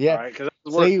 Yeah. All right, because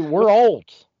See, we're old.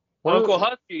 Uncle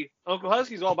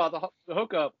Husky's all about the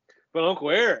hookup, but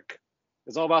Uncle Eric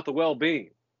is all about the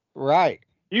well-being. Right.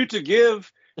 You to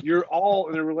give your all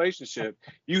in a relationship,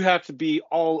 you have to be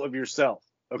all of yourself.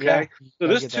 Okay. Yeah, So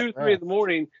this 2-3 in the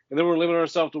morning, and then we're limiting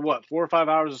ourselves to what, 4 or 5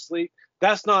 hours of sleep?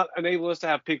 That's not enabling us to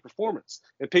have peak performance.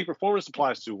 And peak performance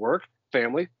applies to work,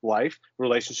 family, life,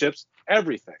 relationships,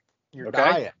 everything. Your Okay?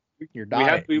 diet. Your diet. We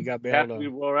have to be, You gotta be able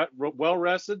to. well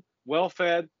rested, well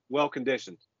fed, well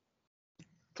conditioned.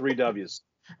 3 W's.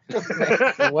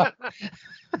 Well,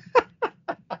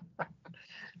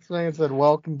 this man said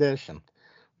well conditioned.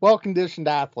 Well conditioned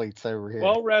athletes over here.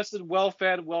 Well rested, well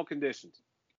fed, well conditioned.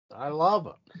 I love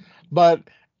it. But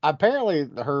apparently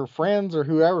her friends or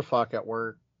whoever fuck at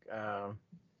work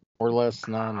were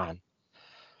listening, and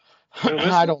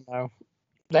I don't know.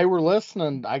 They were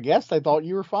listening. I guess they thought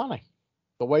you were funny.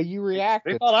 The way you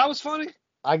reacted. They thought I was funny?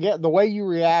 I get the way you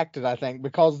reacted, I think,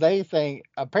 because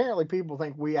apparently people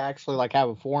think we actually like have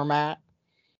a format.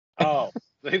 Oh,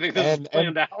 they think this is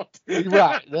planned out.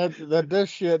 Right. That this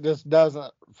shit just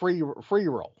doesn't free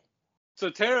roll. So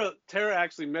Tara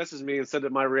actually messaged me and said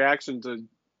that my reaction to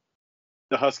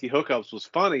the Husky hookups was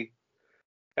funny.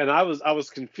 And I was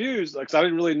confused because I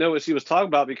didn't really know what she was talking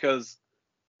about because,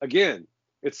 again,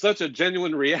 it's such a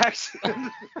genuine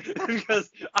reaction because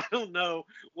I don't know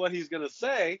what he's going to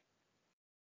say.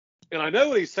 And I know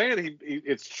what he's saying.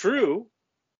 It's true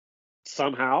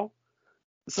somehow.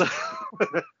 So,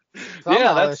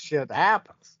 Somehow this shit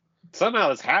happens. Somehow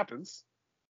this happens.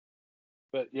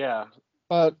 But yeah.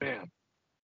 But man.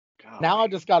 God. Now I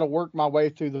just got to work my way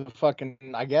through the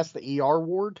fucking, I guess, the ER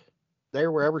ward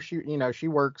there, wherever she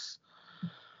works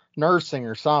nursing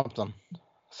or something.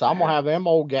 So I'm going to have them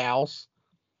old gals.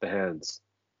 The hens.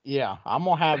 Yeah, I'm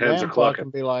going to have them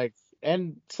fucking be like,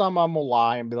 and some of them will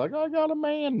lie and be like, I got a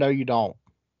man. No, you don't.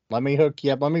 Let me hook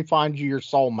you up. Let me find you your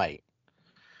soulmate.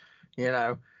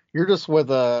 You're just with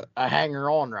a hanger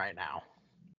on right now.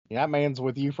 That man's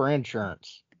with you for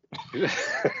insurance.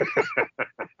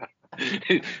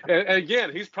 And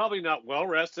again, he's probably not well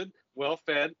rested, well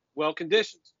fed, well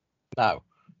conditioned. No,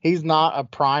 he's not a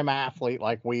prime athlete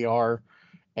like we are,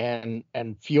 and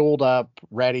fueled up,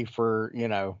 ready for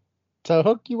to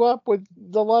hook you up with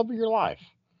the love of your life.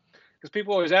 Because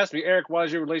people always ask me, Eric, why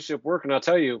does your relationship work? And I'll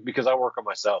tell you, because I work on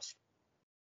myself.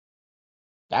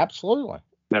 Absolutely.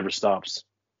 Never stops.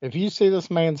 If you see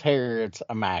this man's hair, it's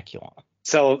immaculate.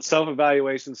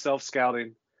 Self-evaluation,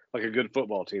 self-scouting, like a good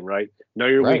football team, right? Know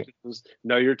your weaknesses,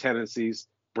 know your tendencies,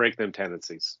 break them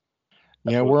tendencies.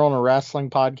 We're on a wrestling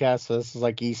podcast, so this is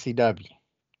like ECW.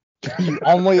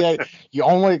 You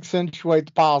only accentuate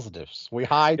the positives. We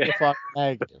hide the fucking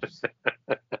negatives.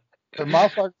 The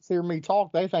motherfuckers hear me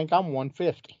talk, they think I'm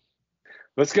 150.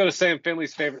 Let's go to Sam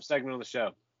Finley's favorite segment on the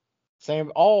show.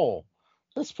 Sam,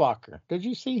 this fucker. Did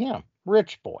you see him?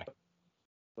 Rich boy.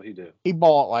 What'd he do? He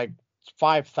bought like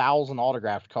 5,000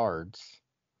 autographed cards.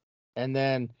 And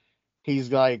then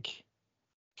he's like,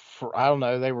 I don't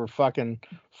know, they were fucking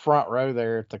front row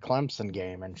there at the Clemson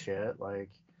game and shit. Like,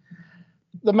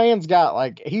 the man's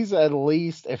got he's at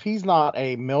least, if he's not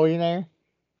a millionaire,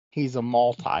 he's a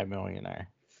multi-millionaire.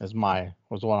 Was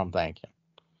what I'm thinking.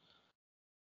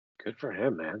 Good for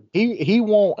him, man. He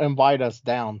won't invite us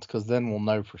down because then we'll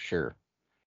know for sure.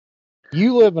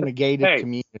 You live in a gated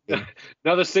community.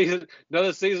 Another season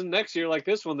next year like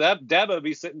this one, that Dabo will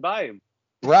be sitting by him.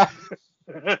 Right.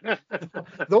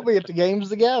 They'll be at the games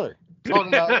together. Talking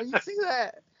about, you see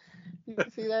that? You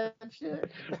see that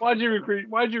shit? Why'd you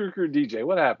recruit DJ?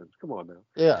 What happened? Come on now.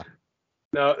 Yeah.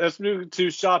 No, let's move to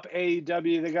Shop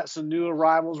AEW. They got some new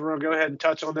arrivals. We're going to go ahead and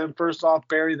touch on them. First off,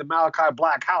 Barry, the Malachi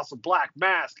Black House of Black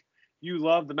mask. You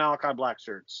love the Malachi Black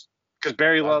shirts because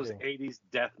Barry loves do. 80s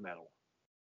death metal.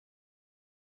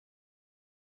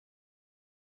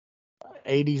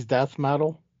 80s death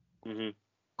metal, Mm-hmm.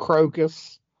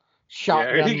 Crocus, There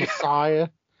Shotgun you go. Messiah.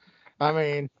 I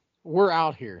mean, we're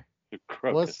out here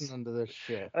Crocus. listening to this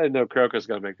shit. I didn't know Crocus was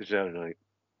going to make the show tonight.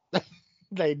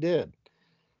 They did.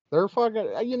 They're fucking,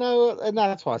 and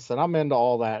that's why I said I'm into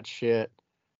all that shit.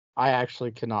 I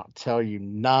actually cannot tell you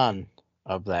none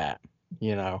of that,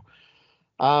 But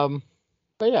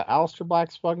yeah, Aleister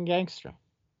Black's fucking gangster.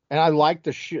 And I like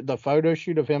the photo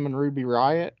shoot of him and Ruby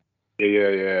Riott.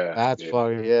 Yeah. That's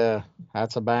fucking,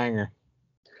 that's a banger.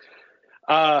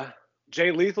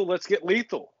 Jay Lethal, let's get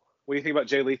lethal. What do you think about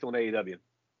Jay Lethal in AEW?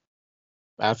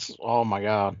 That's, oh my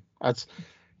God. That's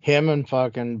him and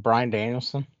fucking Bryan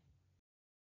Danielson.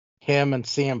 Him and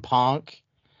CM Punk.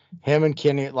 Him and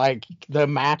Kenny. Like, the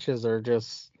matches are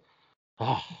just,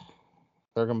 they're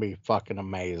going to be fucking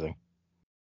amazing.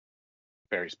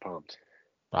 Barry's pumped.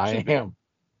 I Should be. am.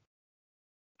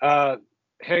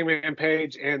 Hangman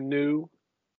Page and new.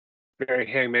 Very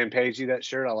Hangman Pagey, that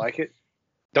shirt. I like it.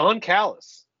 Don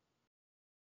Callis.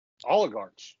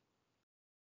 Oligarch.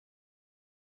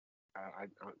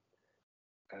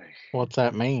 What's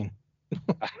that mean?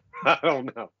 I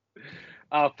don't know.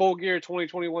 Full Gear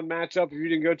 2021 matchup. If you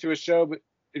didn't go to the show, but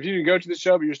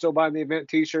you're still buying the event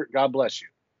T-shirt, God bless you.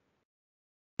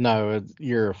 No,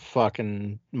 you're a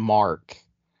fucking mark.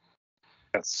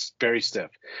 That's very stiff.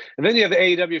 And then you have the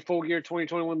AEW Full Gear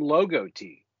 2021 logo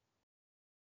tee.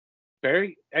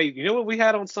 Barry, hey, you know what we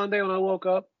had on Sunday when I woke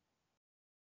up?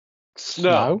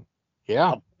 Snow.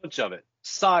 Yeah. A bunch of it.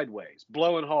 Sideways.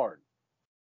 Blowing hard.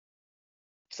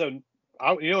 So,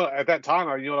 at that time,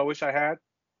 what I wish I had?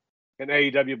 An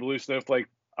AEW Blue Snowflake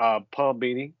palm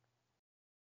beanie.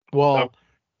 Well, I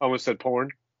almost said porn.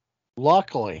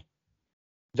 Luckily,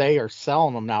 they are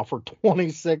selling them now for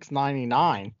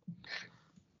 $26.99.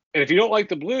 And if you don't like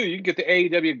the blue, you can get the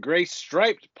AEW gray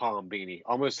striped palm beanie.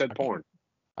 Almost said porn.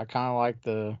 I kind of like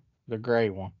the gray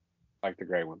one. Like the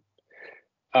gray one.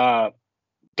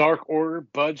 Dark Order,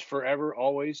 Budge Forever,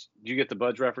 always. Do you get the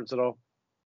Budge reference at all?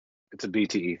 It's a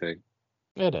BTE thing.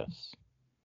 It is.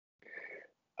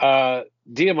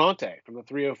 Diamante from the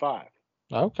 305.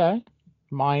 Okay.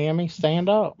 Miami, stand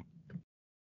up.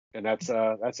 And that's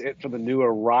it for the new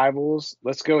arrivals.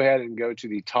 Let's go ahead and go to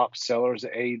the top sellers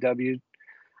at AEW.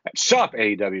 At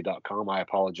shopaew.com, I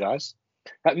apologize.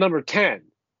 At number 10,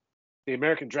 the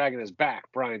American Dragon is back,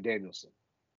 Bryan Danielson.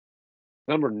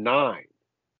 Number 9,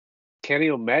 Kenny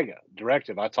Omega,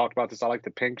 Directive. I talked about this. I like the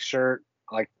pink shirt.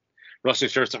 I like wrestling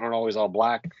shirts that aren't always all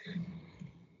black.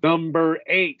 Number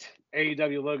 8,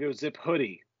 AEW logo zip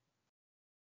hoodie.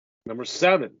 Number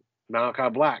 7, Malachi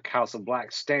Black, House of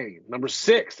Black stain. Number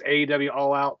 6, AEW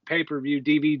All Out pay-per-view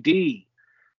DVD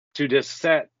 2-disc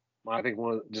set. I think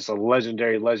just a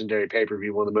legendary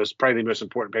pay-per-view, probably the most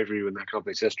important pay-per-view in that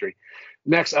company's history.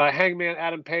 Next, Hangman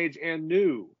Adam Page and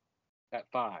new at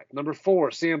 5. Number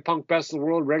 4, CM Punk Best of the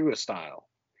World regular style.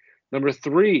 Number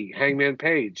 3, Hangman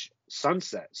Page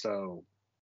Sunset. So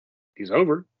he's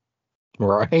over.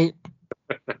 Right.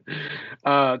 2,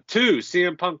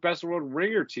 CM Punk Best of the World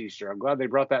Ringer t-shirt. I'm glad they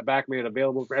brought that back, made it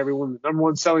available for everyone. The number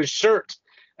 1 selling shirt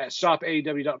at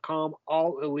shopaew.com.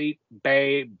 All Elite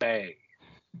Bay.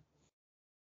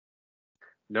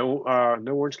 No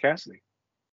Orange Cassidy.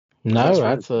 No,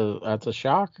 that's a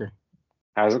shocker.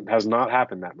 Has not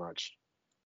happened that much.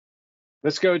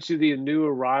 Let's go to the new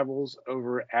arrivals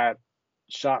over at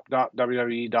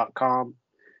shop.wwe.com.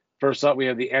 First up, we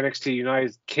have the NXT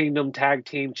United Kingdom Tag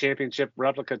Team Championship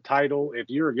replica title. If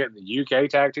you were getting the UK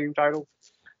Tag Team title,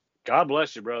 God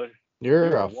bless you, brother.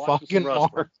 You're a fucking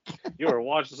mark. You are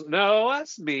watching. No,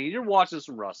 that's me. You're watching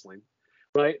some wrestling,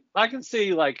 right? I can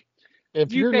see like.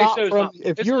 If you're not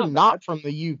from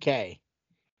the UK,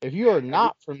 if you are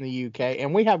not from the UK,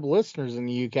 and we have listeners in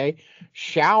the UK,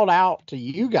 shout out to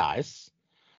you guys.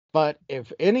 But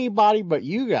if anybody but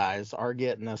you guys are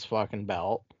getting this fucking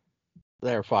belt,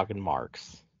 they're fucking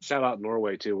marks. Shout out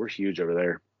Norway too. We're huge over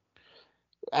there.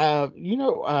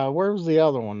 Where was the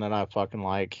other one that I fucking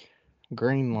like?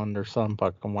 Greenland or some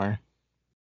fucking where.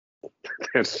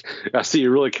 I see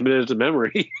you're really committed to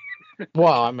memory.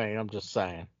 Well, I mean, I'm just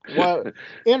saying. Well,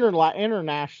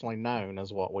 internationally known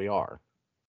as what we are.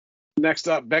 Next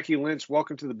up, Becky Lynch,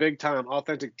 welcome to the big time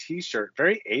authentic t-shirt.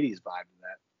 Very 80s vibe to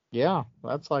that. Yeah,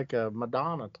 that's like a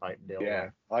Madonna type deal. Yeah,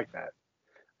 I like that.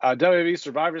 WWE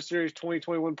Survivor Series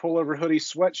 2021 pullover hoodie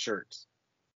sweatshirts.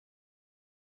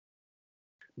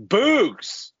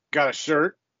 Boogs got a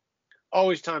shirt.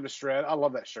 Always time to shred. I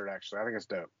love that shirt, actually. I think it's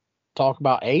dope. Talk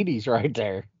about 80s right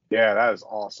there. Yeah, that is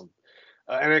awesome.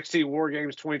 NXT War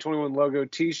Games 2021 logo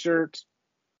T-shirt.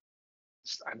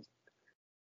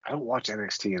 I don't watch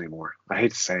NXT anymore. I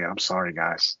hate to say it. I'm sorry,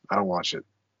 guys. I don't watch it.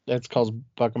 That's because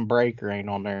fucking Breaker ain't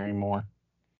on there anymore.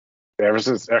 Ever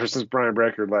since Brian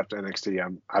Breaker left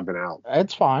NXT, I've been out.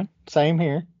 It's fine. Same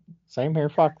here.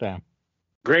 Fuck them.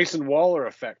 Grayson Waller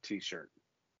effect T-shirt.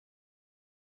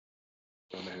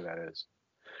 Don't know who that is.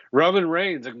 Roman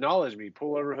Reigns, acknowledge me,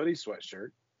 pullover hoodie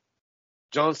sweatshirt.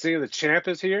 John Cena, the champ,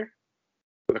 is here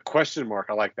with a question mark.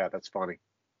 I like that. That's funny.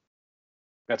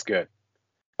 That's good.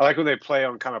 I like when they play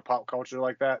on kind of pop culture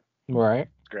like that. Right.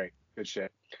 It's great. Good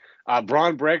shit.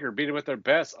 Braun Breaker beat him with their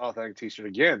best authentic T-shirt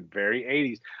again. Very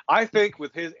 80s. I think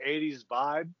with his 80s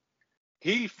vibe,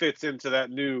 he fits into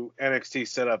that new NXT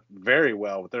setup very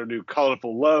well with their new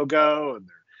colorful logo and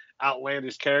their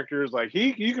outlandish characters. Like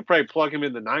you could probably plug him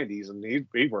in the 90s and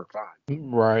he'd work fine.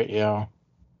 Right. Yeah.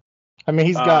 I mean,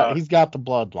 he's got the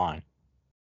bloodline.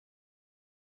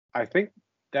 I think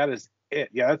that is it.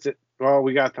 Yeah, that's it. Well,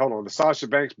 hold on. The Sasha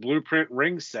Banks blueprint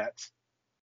ring set.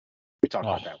 We talked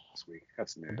about that last week.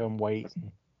 That's new. Been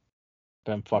waiting.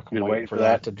 Been fucking waiting for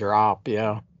that to drop.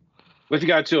 Yeah. What if you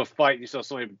got into a fight and you saw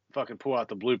somebody fucking pull out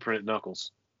the blueprint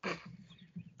knuckles?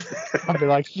 I'd be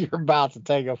like, you're about to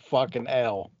take a fucking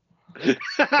L.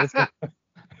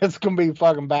 It's gonna be a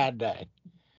fucking bad day.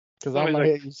 Because I'm gonna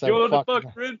hit you so you know what the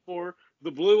fuck you're in for?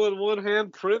 The blue on one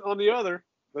hand, print on the other.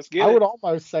 Let's get it. I would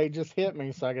almost say just hit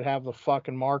me so I could have the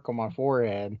fucking mark on my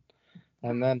forehead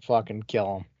and then fucking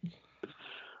kill him.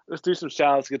 Let's do some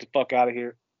shout-outs, get the fuck out of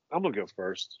here. I'm going to go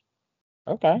first.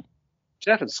 Okay.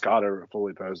 Jeff and Scott are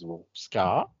fully posable.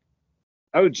 Scott?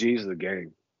 OGs of the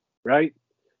game, right?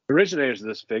 Originators of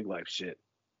this Fig Life shit.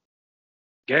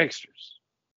 Gangsters.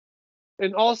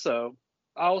 And also,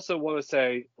 I also want to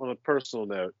say on a personal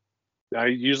note, I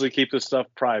usually keep this stuff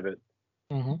private.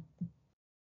 Mm-hmm.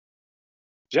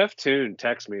 Jeff Toon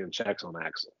texts me and checks on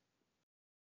Axel.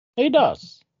 He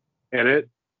does. And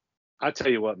I tell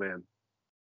you what, man.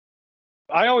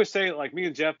 I always say, like, me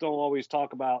and Jeff don't always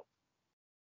talk about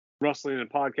wrestling and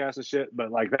podcasts and shit, but,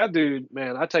 like, that dude,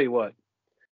 man, I tell you what,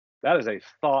 that is a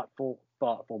thoughtful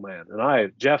man.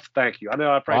 And Jeff, thank you. I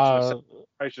know I probably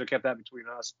should have kept that between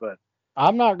us, but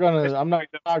I'm not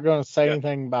gonna say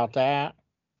anything about that.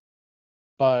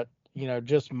 But, you know,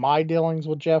 just my dealings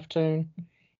with Jeff Toon.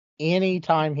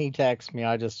 Anytime he texts me,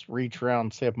 I just reach around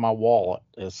and see if my wallet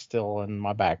is still in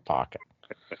my back pocket.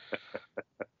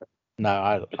 No,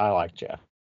 I like Jeff.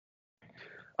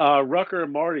 Rucker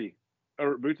and Marty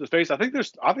are boot to the face. I think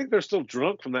they're still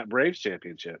drunk from that Braves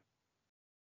championship.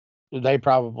 They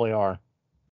probably are.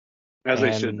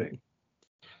 They should be.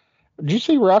 Did you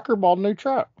see Rucker bought a new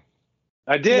truck?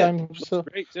 I did.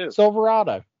 Great too.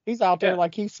 Silverado. He's out there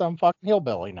like he's some fucking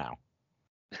hillbilly now.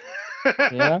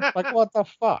 Yeah, like what the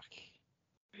fuck?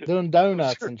 Doing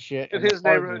donuts and shit. In his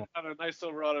neighborhood, a nice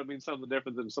Silverado means something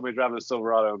different than somebody driving a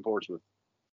Silverado in Portsmouth.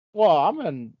 Well,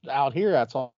 out here.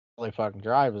 That's all they fucking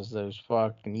drive is those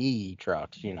fucking Yee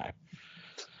trucks, you know.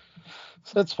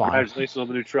 So it's fine. Congratulations on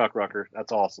the new truck, Rucker.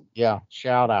 That's awesome. Yeah,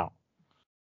 shout out.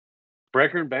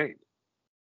 Breaker and Bane.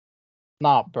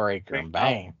 Not Breaker and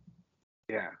Bane.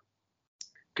 Yeah.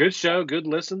 Good show. Good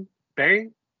listen.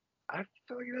 Bane. I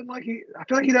feel like he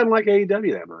doesn't like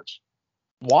AEW that much.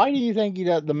 Why do you think he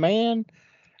does? The man.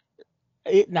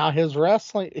 Now his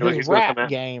wrestling, his rap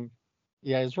game.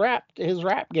 Yeah, his rap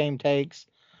game takes.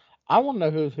 I want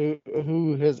to know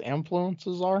who his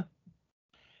influences are,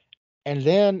 and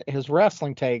then his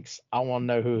wrestling takes. I want to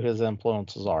know who his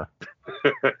influences are.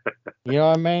 You know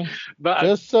what I mean? But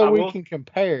just so we can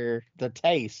compare the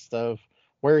taste of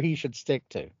where he should stick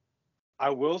to. I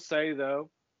will say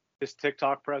though, his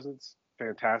TikTok presence,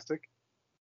 fantastic.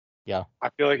 Yeah. I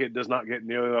feel like it does not get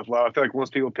nearly enough love. I feel like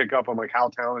once people pick up on like how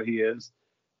talented he is,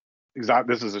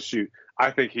 this is a shoot. I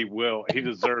think he will. He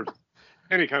deserves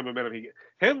any kind of momentum he gets.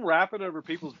 Him rapping over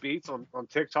people's beats on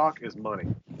TikTok is money.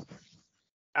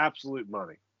 Absolute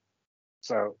money.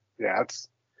 So yeah,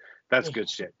 that's good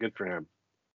shit. Good for him.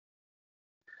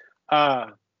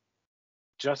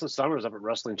 Justin Summers up at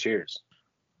Wrestling Cheers.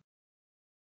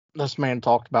 This man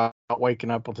talked about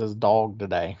waking up with his dog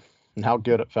today and how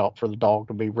good it felt for the dog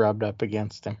to be rubbed up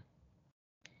against him.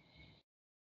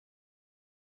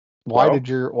 Why did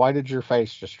your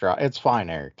face just drop? It's fine,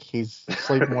 Eric. He's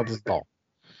sleeping with his dog.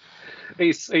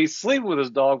 He's sleeping with his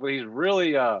dog, but he's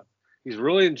really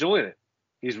enjoying it.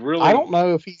 He's really. I don't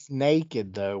know if he's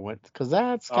naked though, because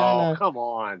that's kind of. Oh, come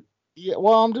on. Yeah,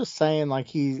 well, I'm just saying, like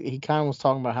he kind of was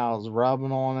talking about how it was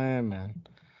rubbing on him, and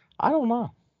I don't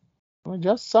know. I mean,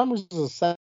 Justin Summers is a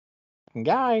second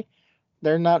guy.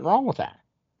 there's nothing wrong with that.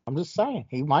 I'm just saying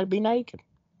he might be naked.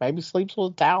 Maybe sleeps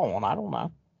with a towel on. I don't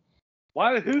know.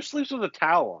 Who sleeps with a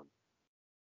towel on?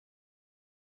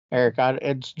 Eric,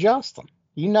 it's Justin.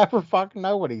 You never fucking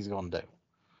know what he's gonna do.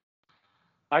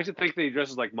 I actually think that he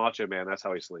dresses like Macho Man. That's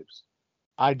how he sleeps.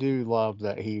 I do love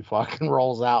that he fucking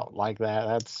rolls out like that.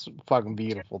 That's a fucking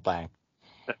beautiful thing.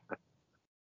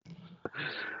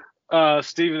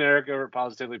 Steve and Eric over at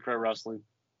Positively Pro Wrestling.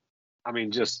 I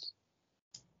mean, just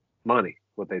money,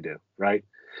 what they do, right?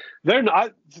 They're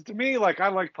not, to me, like, I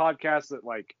like podcasts that,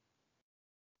 like,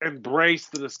 embrace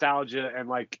the nostalgia and,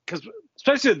 like, because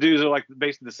especially the dudes are, like,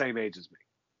 basically the same age as me.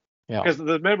 Yeah. Because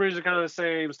the memories are kind of the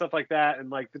same, stuff like that. And,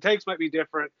 like, the takes might be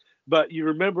different, but you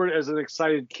remember it as an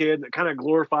excited kid, and it kind of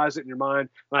glorifies it in your mind.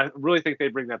 And I really think they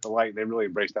bring that to light, and they really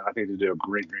embrace that. I think they do a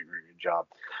great job.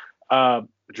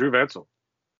 Drew Venzel.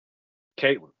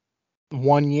 Caitlin.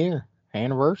 1 year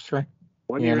anniversary.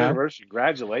 1 year anniversary.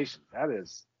 Congratulations. That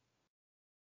is.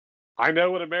 I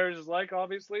know what a marriage is like,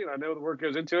 obviously, and I know the work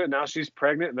goes into it. Now she's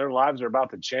pregnant, and their lives are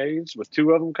about to change with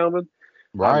 2 of them coming.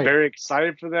 Right. I'm very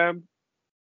excited for them.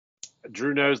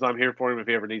 Drew knows that I'm here for him if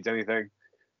he ever needs anything.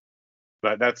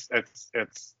 But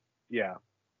it's yeah,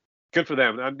 good for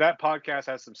them. And that podcast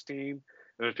has some steam, and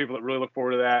there's people that really look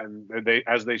forward to that, and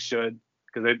they should,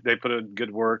 because they put in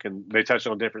good work and they touch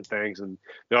on different things and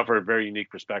they offer a very unique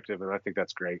perspective, and I think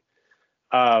that's great.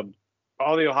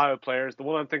 All the Ohio players, the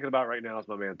one I'm thinking about right now is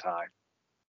my man Ty.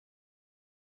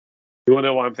 You want to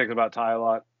know why I'm thinking about Ty a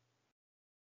lot?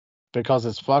 Because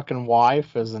his fucking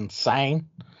wife is insane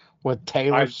with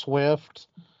Taylor Swift.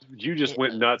 You just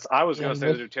went nuts. I was going to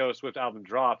say the new Taylor Swift album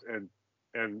dropped,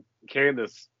 and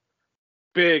Candace,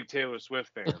 big Taylor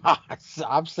Swift fan.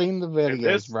 I've seen the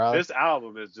videos, bro. This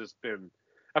album has just been,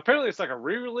 apparently it's like a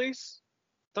re-release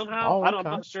somehow. Oh, okay. I'm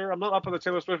not sure. I'm not up on the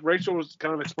Taylor Swift. Rachel was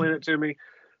kind of explaining it to me.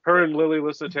 Her and Lily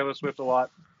listen to Taylor Swift a lot.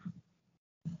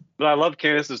 But I love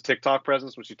Candace's TikTok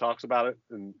presence when she talks about it.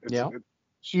 And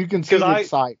you can see the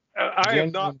excitement.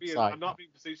 I'm not being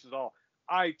facetious at all.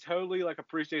 I totally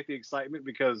appreciate the excitement,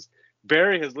 because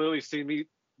Barry has literally seen me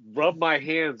rub my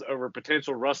hands over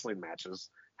potential wrestling matches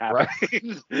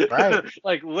happening. Right.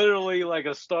 Like literally like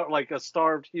a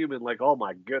starved human. Like, oh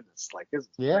my goodness. Like, it's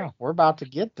great. We're about to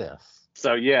get this.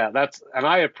 So yeah, and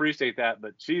I appreciate that,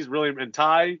 but she's really, and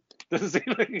Ty doesn't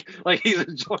seem like he's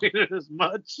enjoying it as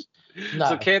much. No.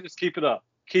 So Candace, keep it up.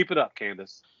 Keep it up,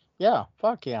 Candace. Yeah,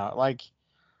 fuck yeah.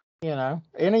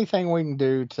 Anything we can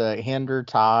do to hinder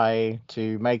Ty,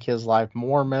 to make his life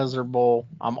more miserable,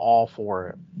 I'm all for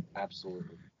it.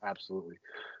 Absolutely.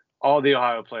 All the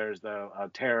Ohio players, though,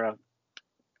 Tara,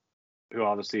 who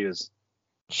obviously is...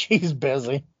 She's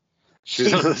busy.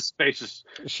 She's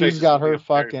got her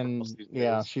fucking...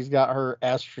 Yeah, she's got her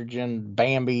estrogen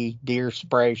Bambi deer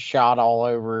spray shot all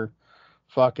over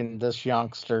fucking this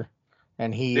youngster.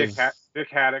 And Nick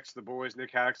Haddix, the boys,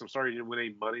 Nick Haddix, I'm sorry you didn't win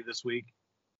any money this week.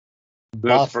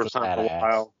 That's the first time for a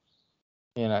while.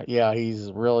 Yeah,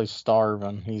 he's really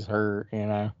starving. He's hurt,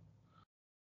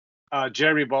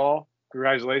 Jeremy Ball,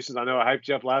 congratulations. I know I hyped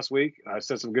you up last week. I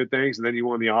said some good things, and then you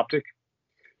won the Optic.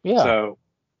 Yeah. So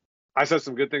I said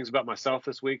some good things about myself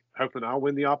this week, hoping I'll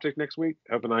win the Optic next week,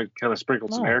 hoping I kind of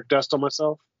sprinkled some Eric dust on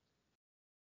myself.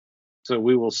 So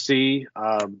we will see.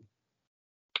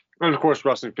 And, of course,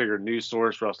 Wrestling Figure News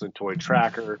Source, Wrestling Toy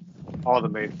Tracker, all the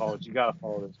main follows. You got to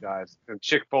follow those guys. And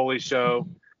Chick Foley Show,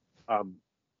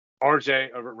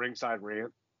 RJ over at Ringside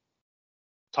Rant,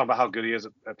 talking about how good he is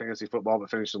at fantasy football, but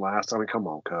finishing last. I mean, come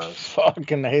on, cuz.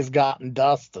 Fucking, he's gotten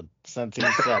dusted since he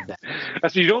said that.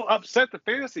 That's, you don't upset the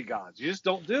fantasy gods. You just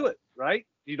don't do it, right?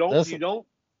 You don't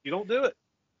do it.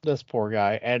 This poor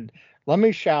guy. And let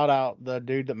me shout out the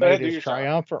dude that made his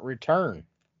triumphant return.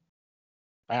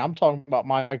 I'm talking about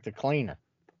Mike the Cleaner.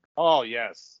 Oh,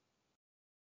 yes.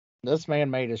 This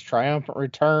man made his triumphant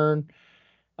return.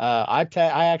 I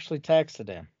actually texted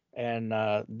him, and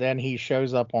then he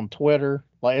shows up on Twitter.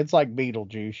 It's like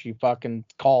Beetlejuice. You fucking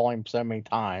call him so many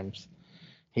times,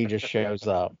 he just shows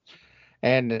up.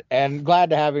 And glad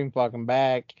to have him fucking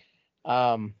back.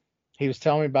 He was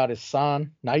telling me about his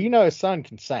son. Now, his son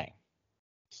can sing.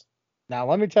 Now,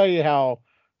 let me tell you how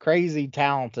crazy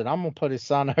talented. I'm going to put his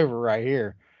son over right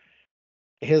here.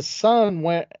 His son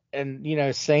went and,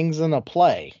 sings in a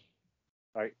play.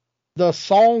 Right. The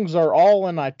songs are all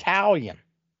in Italian.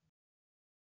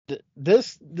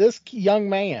 This young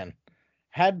man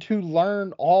had to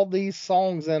learn all these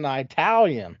songs in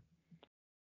Italian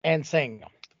and sing them.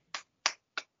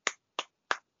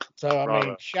 So, I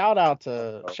mean, shout out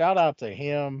to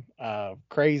him.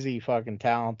 Crazy fucking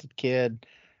talented kid.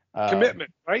 Commitment,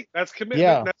 right? That's commitment.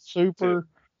 Yeah, that's super.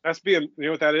 That's being, you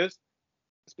know what that is?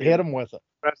 Hit him with it.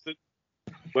 Invested.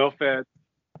 Well fed,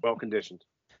 well conditioned.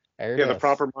 There it He had the is.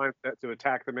 proper mindset to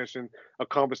attack the mission,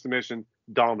 accomplish the mission,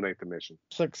 dominate the mission.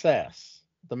 Success.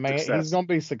 The man, Success. he's gonna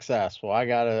be successful. I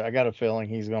got a feeling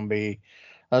he's gonna be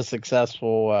a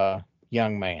successful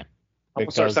young man. I'm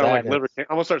gonna start sounding like that Liver is- King.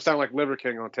 I'm gonna start sounding like Liver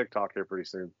King on TikTok here pretty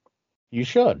soon. You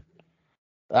should.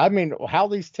 I mean, how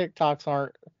these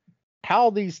TikToks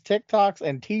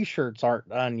and T-shirts aren't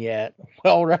done yet.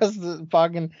 Well, rest of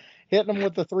fucking hitting them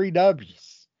with the 3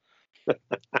 W's.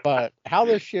 But how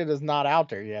this shit is not out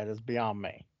there yet is beyond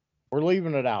me. We're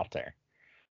leaving it out there.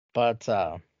 But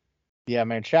yeah,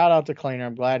 man, shout out to Cleaner.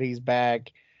 I'm glad he's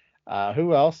back.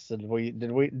 Who else did we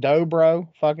Dobro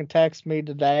fucking text me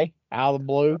today out of the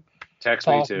blue. Text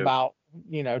me Talking too. about,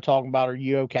 talking about, are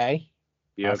you okay?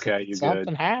 You I okay? said, You something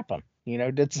good? happened.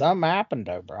 Did something happen,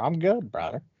 Dobro? I'm good,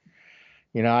 brother.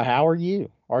 How are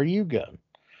you? Are you good?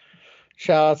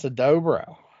 Shout out to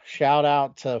Dobro. Shout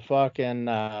out to fucking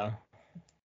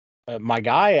my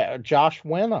guy, Josh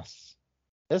Winnis.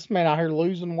 This man out here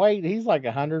losing weight. He's like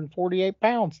 148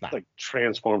 pounds now. Like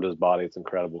transformed his body. It's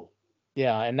incredible.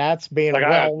 Yeah, and that's being Like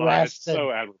well it's rested.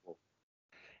 so admirable.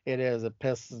 It is. It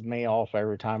pisses me off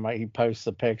every time he posts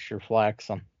a picture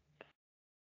flexing.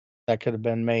 That could have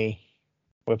been me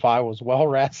if I was well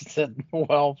rested,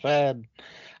 well fed.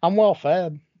 I'm well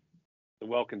fed.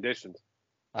 Well conditioned.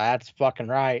 That's fucking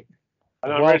right.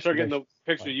 And I'm ready to start getting the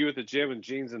picture of you at the gym in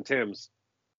jeans and Timbs.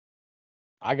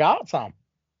 I got some.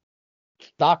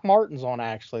 Doc Martens on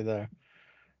actually though.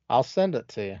 I'll send it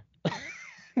to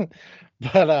you.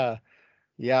 But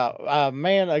yeah,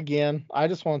 man, again, I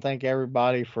just want to thank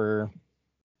everybody for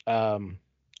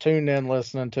tuning in,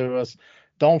 listening to us.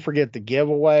 Don't forget the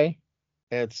giveaway.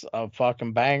 It's a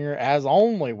fucking banger, as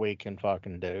only we can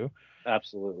fucking do.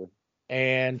 Absolutely.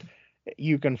 And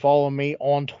you can follow me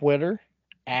on Twitter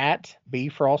at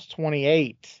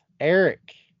bfrost28.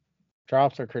 Eric,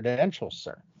 drop the credentials,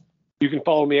 sir. You can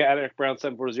follow me at Eric Brown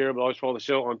 740, but always follow the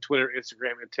show on Twitter,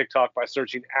 Instagram, and TikTok by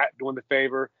searching at Doing the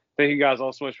Favor. Thank you guys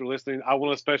all so much for listening. I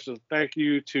want a special thank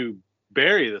you to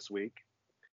Barry this week.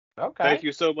 Okay. Thank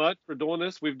you so much for doing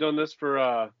this. We've done this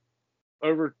for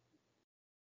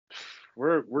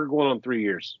we're going on 3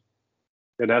 years.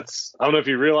 And that's, I don't know if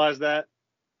you realize that,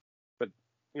 but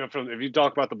if you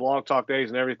talk about the blog talk days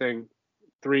and everything,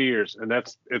 3 years. And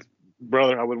it's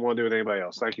brother, I wouldn't want to do it with anybody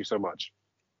else. Thank you so much.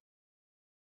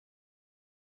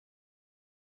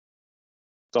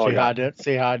 See how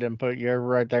I didn't put you over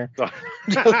right there?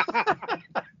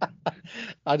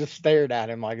 I just stared at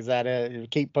him like, is that it? You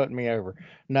keep putting me over.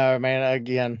 No, man,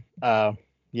 again,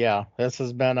 yeah, this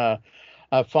has been a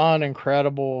fun,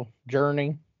 incredible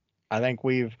journey. I think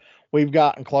we've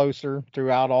gotten closer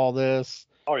throughout all this.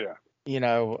 Oh yeah.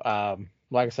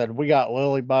 Like I said, we got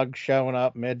Lilybug showing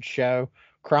up mid-show,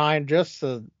 crying just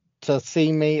to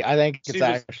see me. I think it's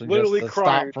actually literally just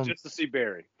crying stop from, just to see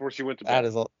Barry before she went to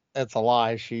bed. It's a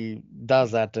lie. She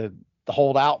does that to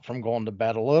hold out from going to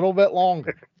bed a little bit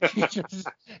longer.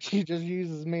 she just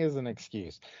uses me as an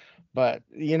excuse. But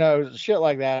shit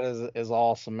like that is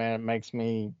awesome, man. It makes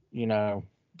me, it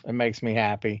makes me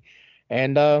happy.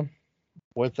 And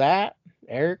with that,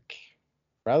 Eric,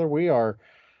 brother, we are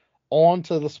on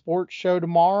to the sports show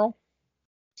tomorrow.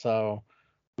 So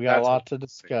we got a lot to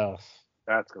discuss.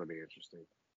 That's going to be interesting.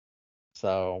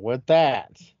 So with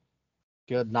that,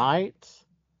 good night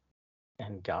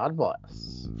and God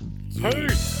bless.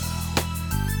 Peace.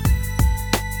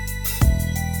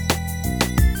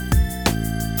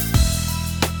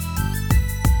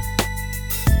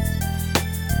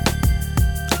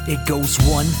 It goes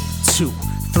 1, 2,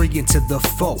 3 into the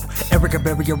 4. Erica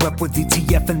Berry, you're up with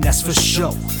DTF, and that's for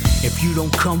sure. If you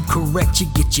don't come correct, you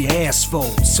get your ass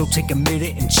fold. So take a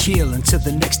minute and chill until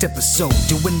the next episode.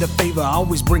 Doing the favor,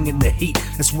 always bringing the heat.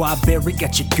 That's why Barry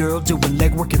got your girl doing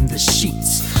legwork in the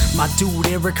sheets. My dude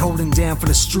Eric holding down for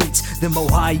the streets. Them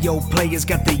Ohio players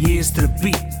got their ears to the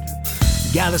beat.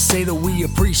 Gotta say that we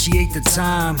appreciate the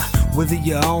time, whether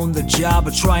you're on the job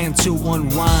or trying to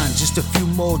unwind. Just a few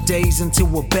more days until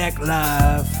we're back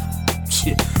live.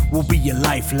 Shit, we'll be your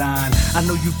lifeline. I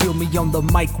know you feel me on the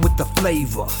mic with the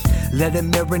flavor. Let it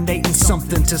marinate in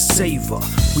something to savor.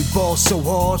 We ball so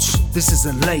hard, this is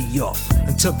a layup.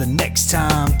 Until the next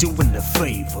time, doing the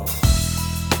favor.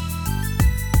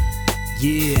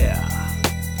 Yeah,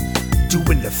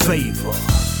 doing the favor.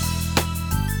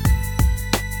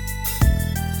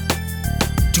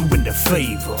 Doing the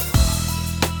favor.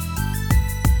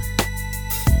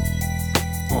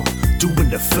 Doing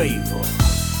the favor.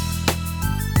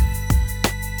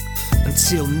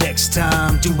 Until next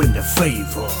time, doing the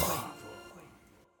favor.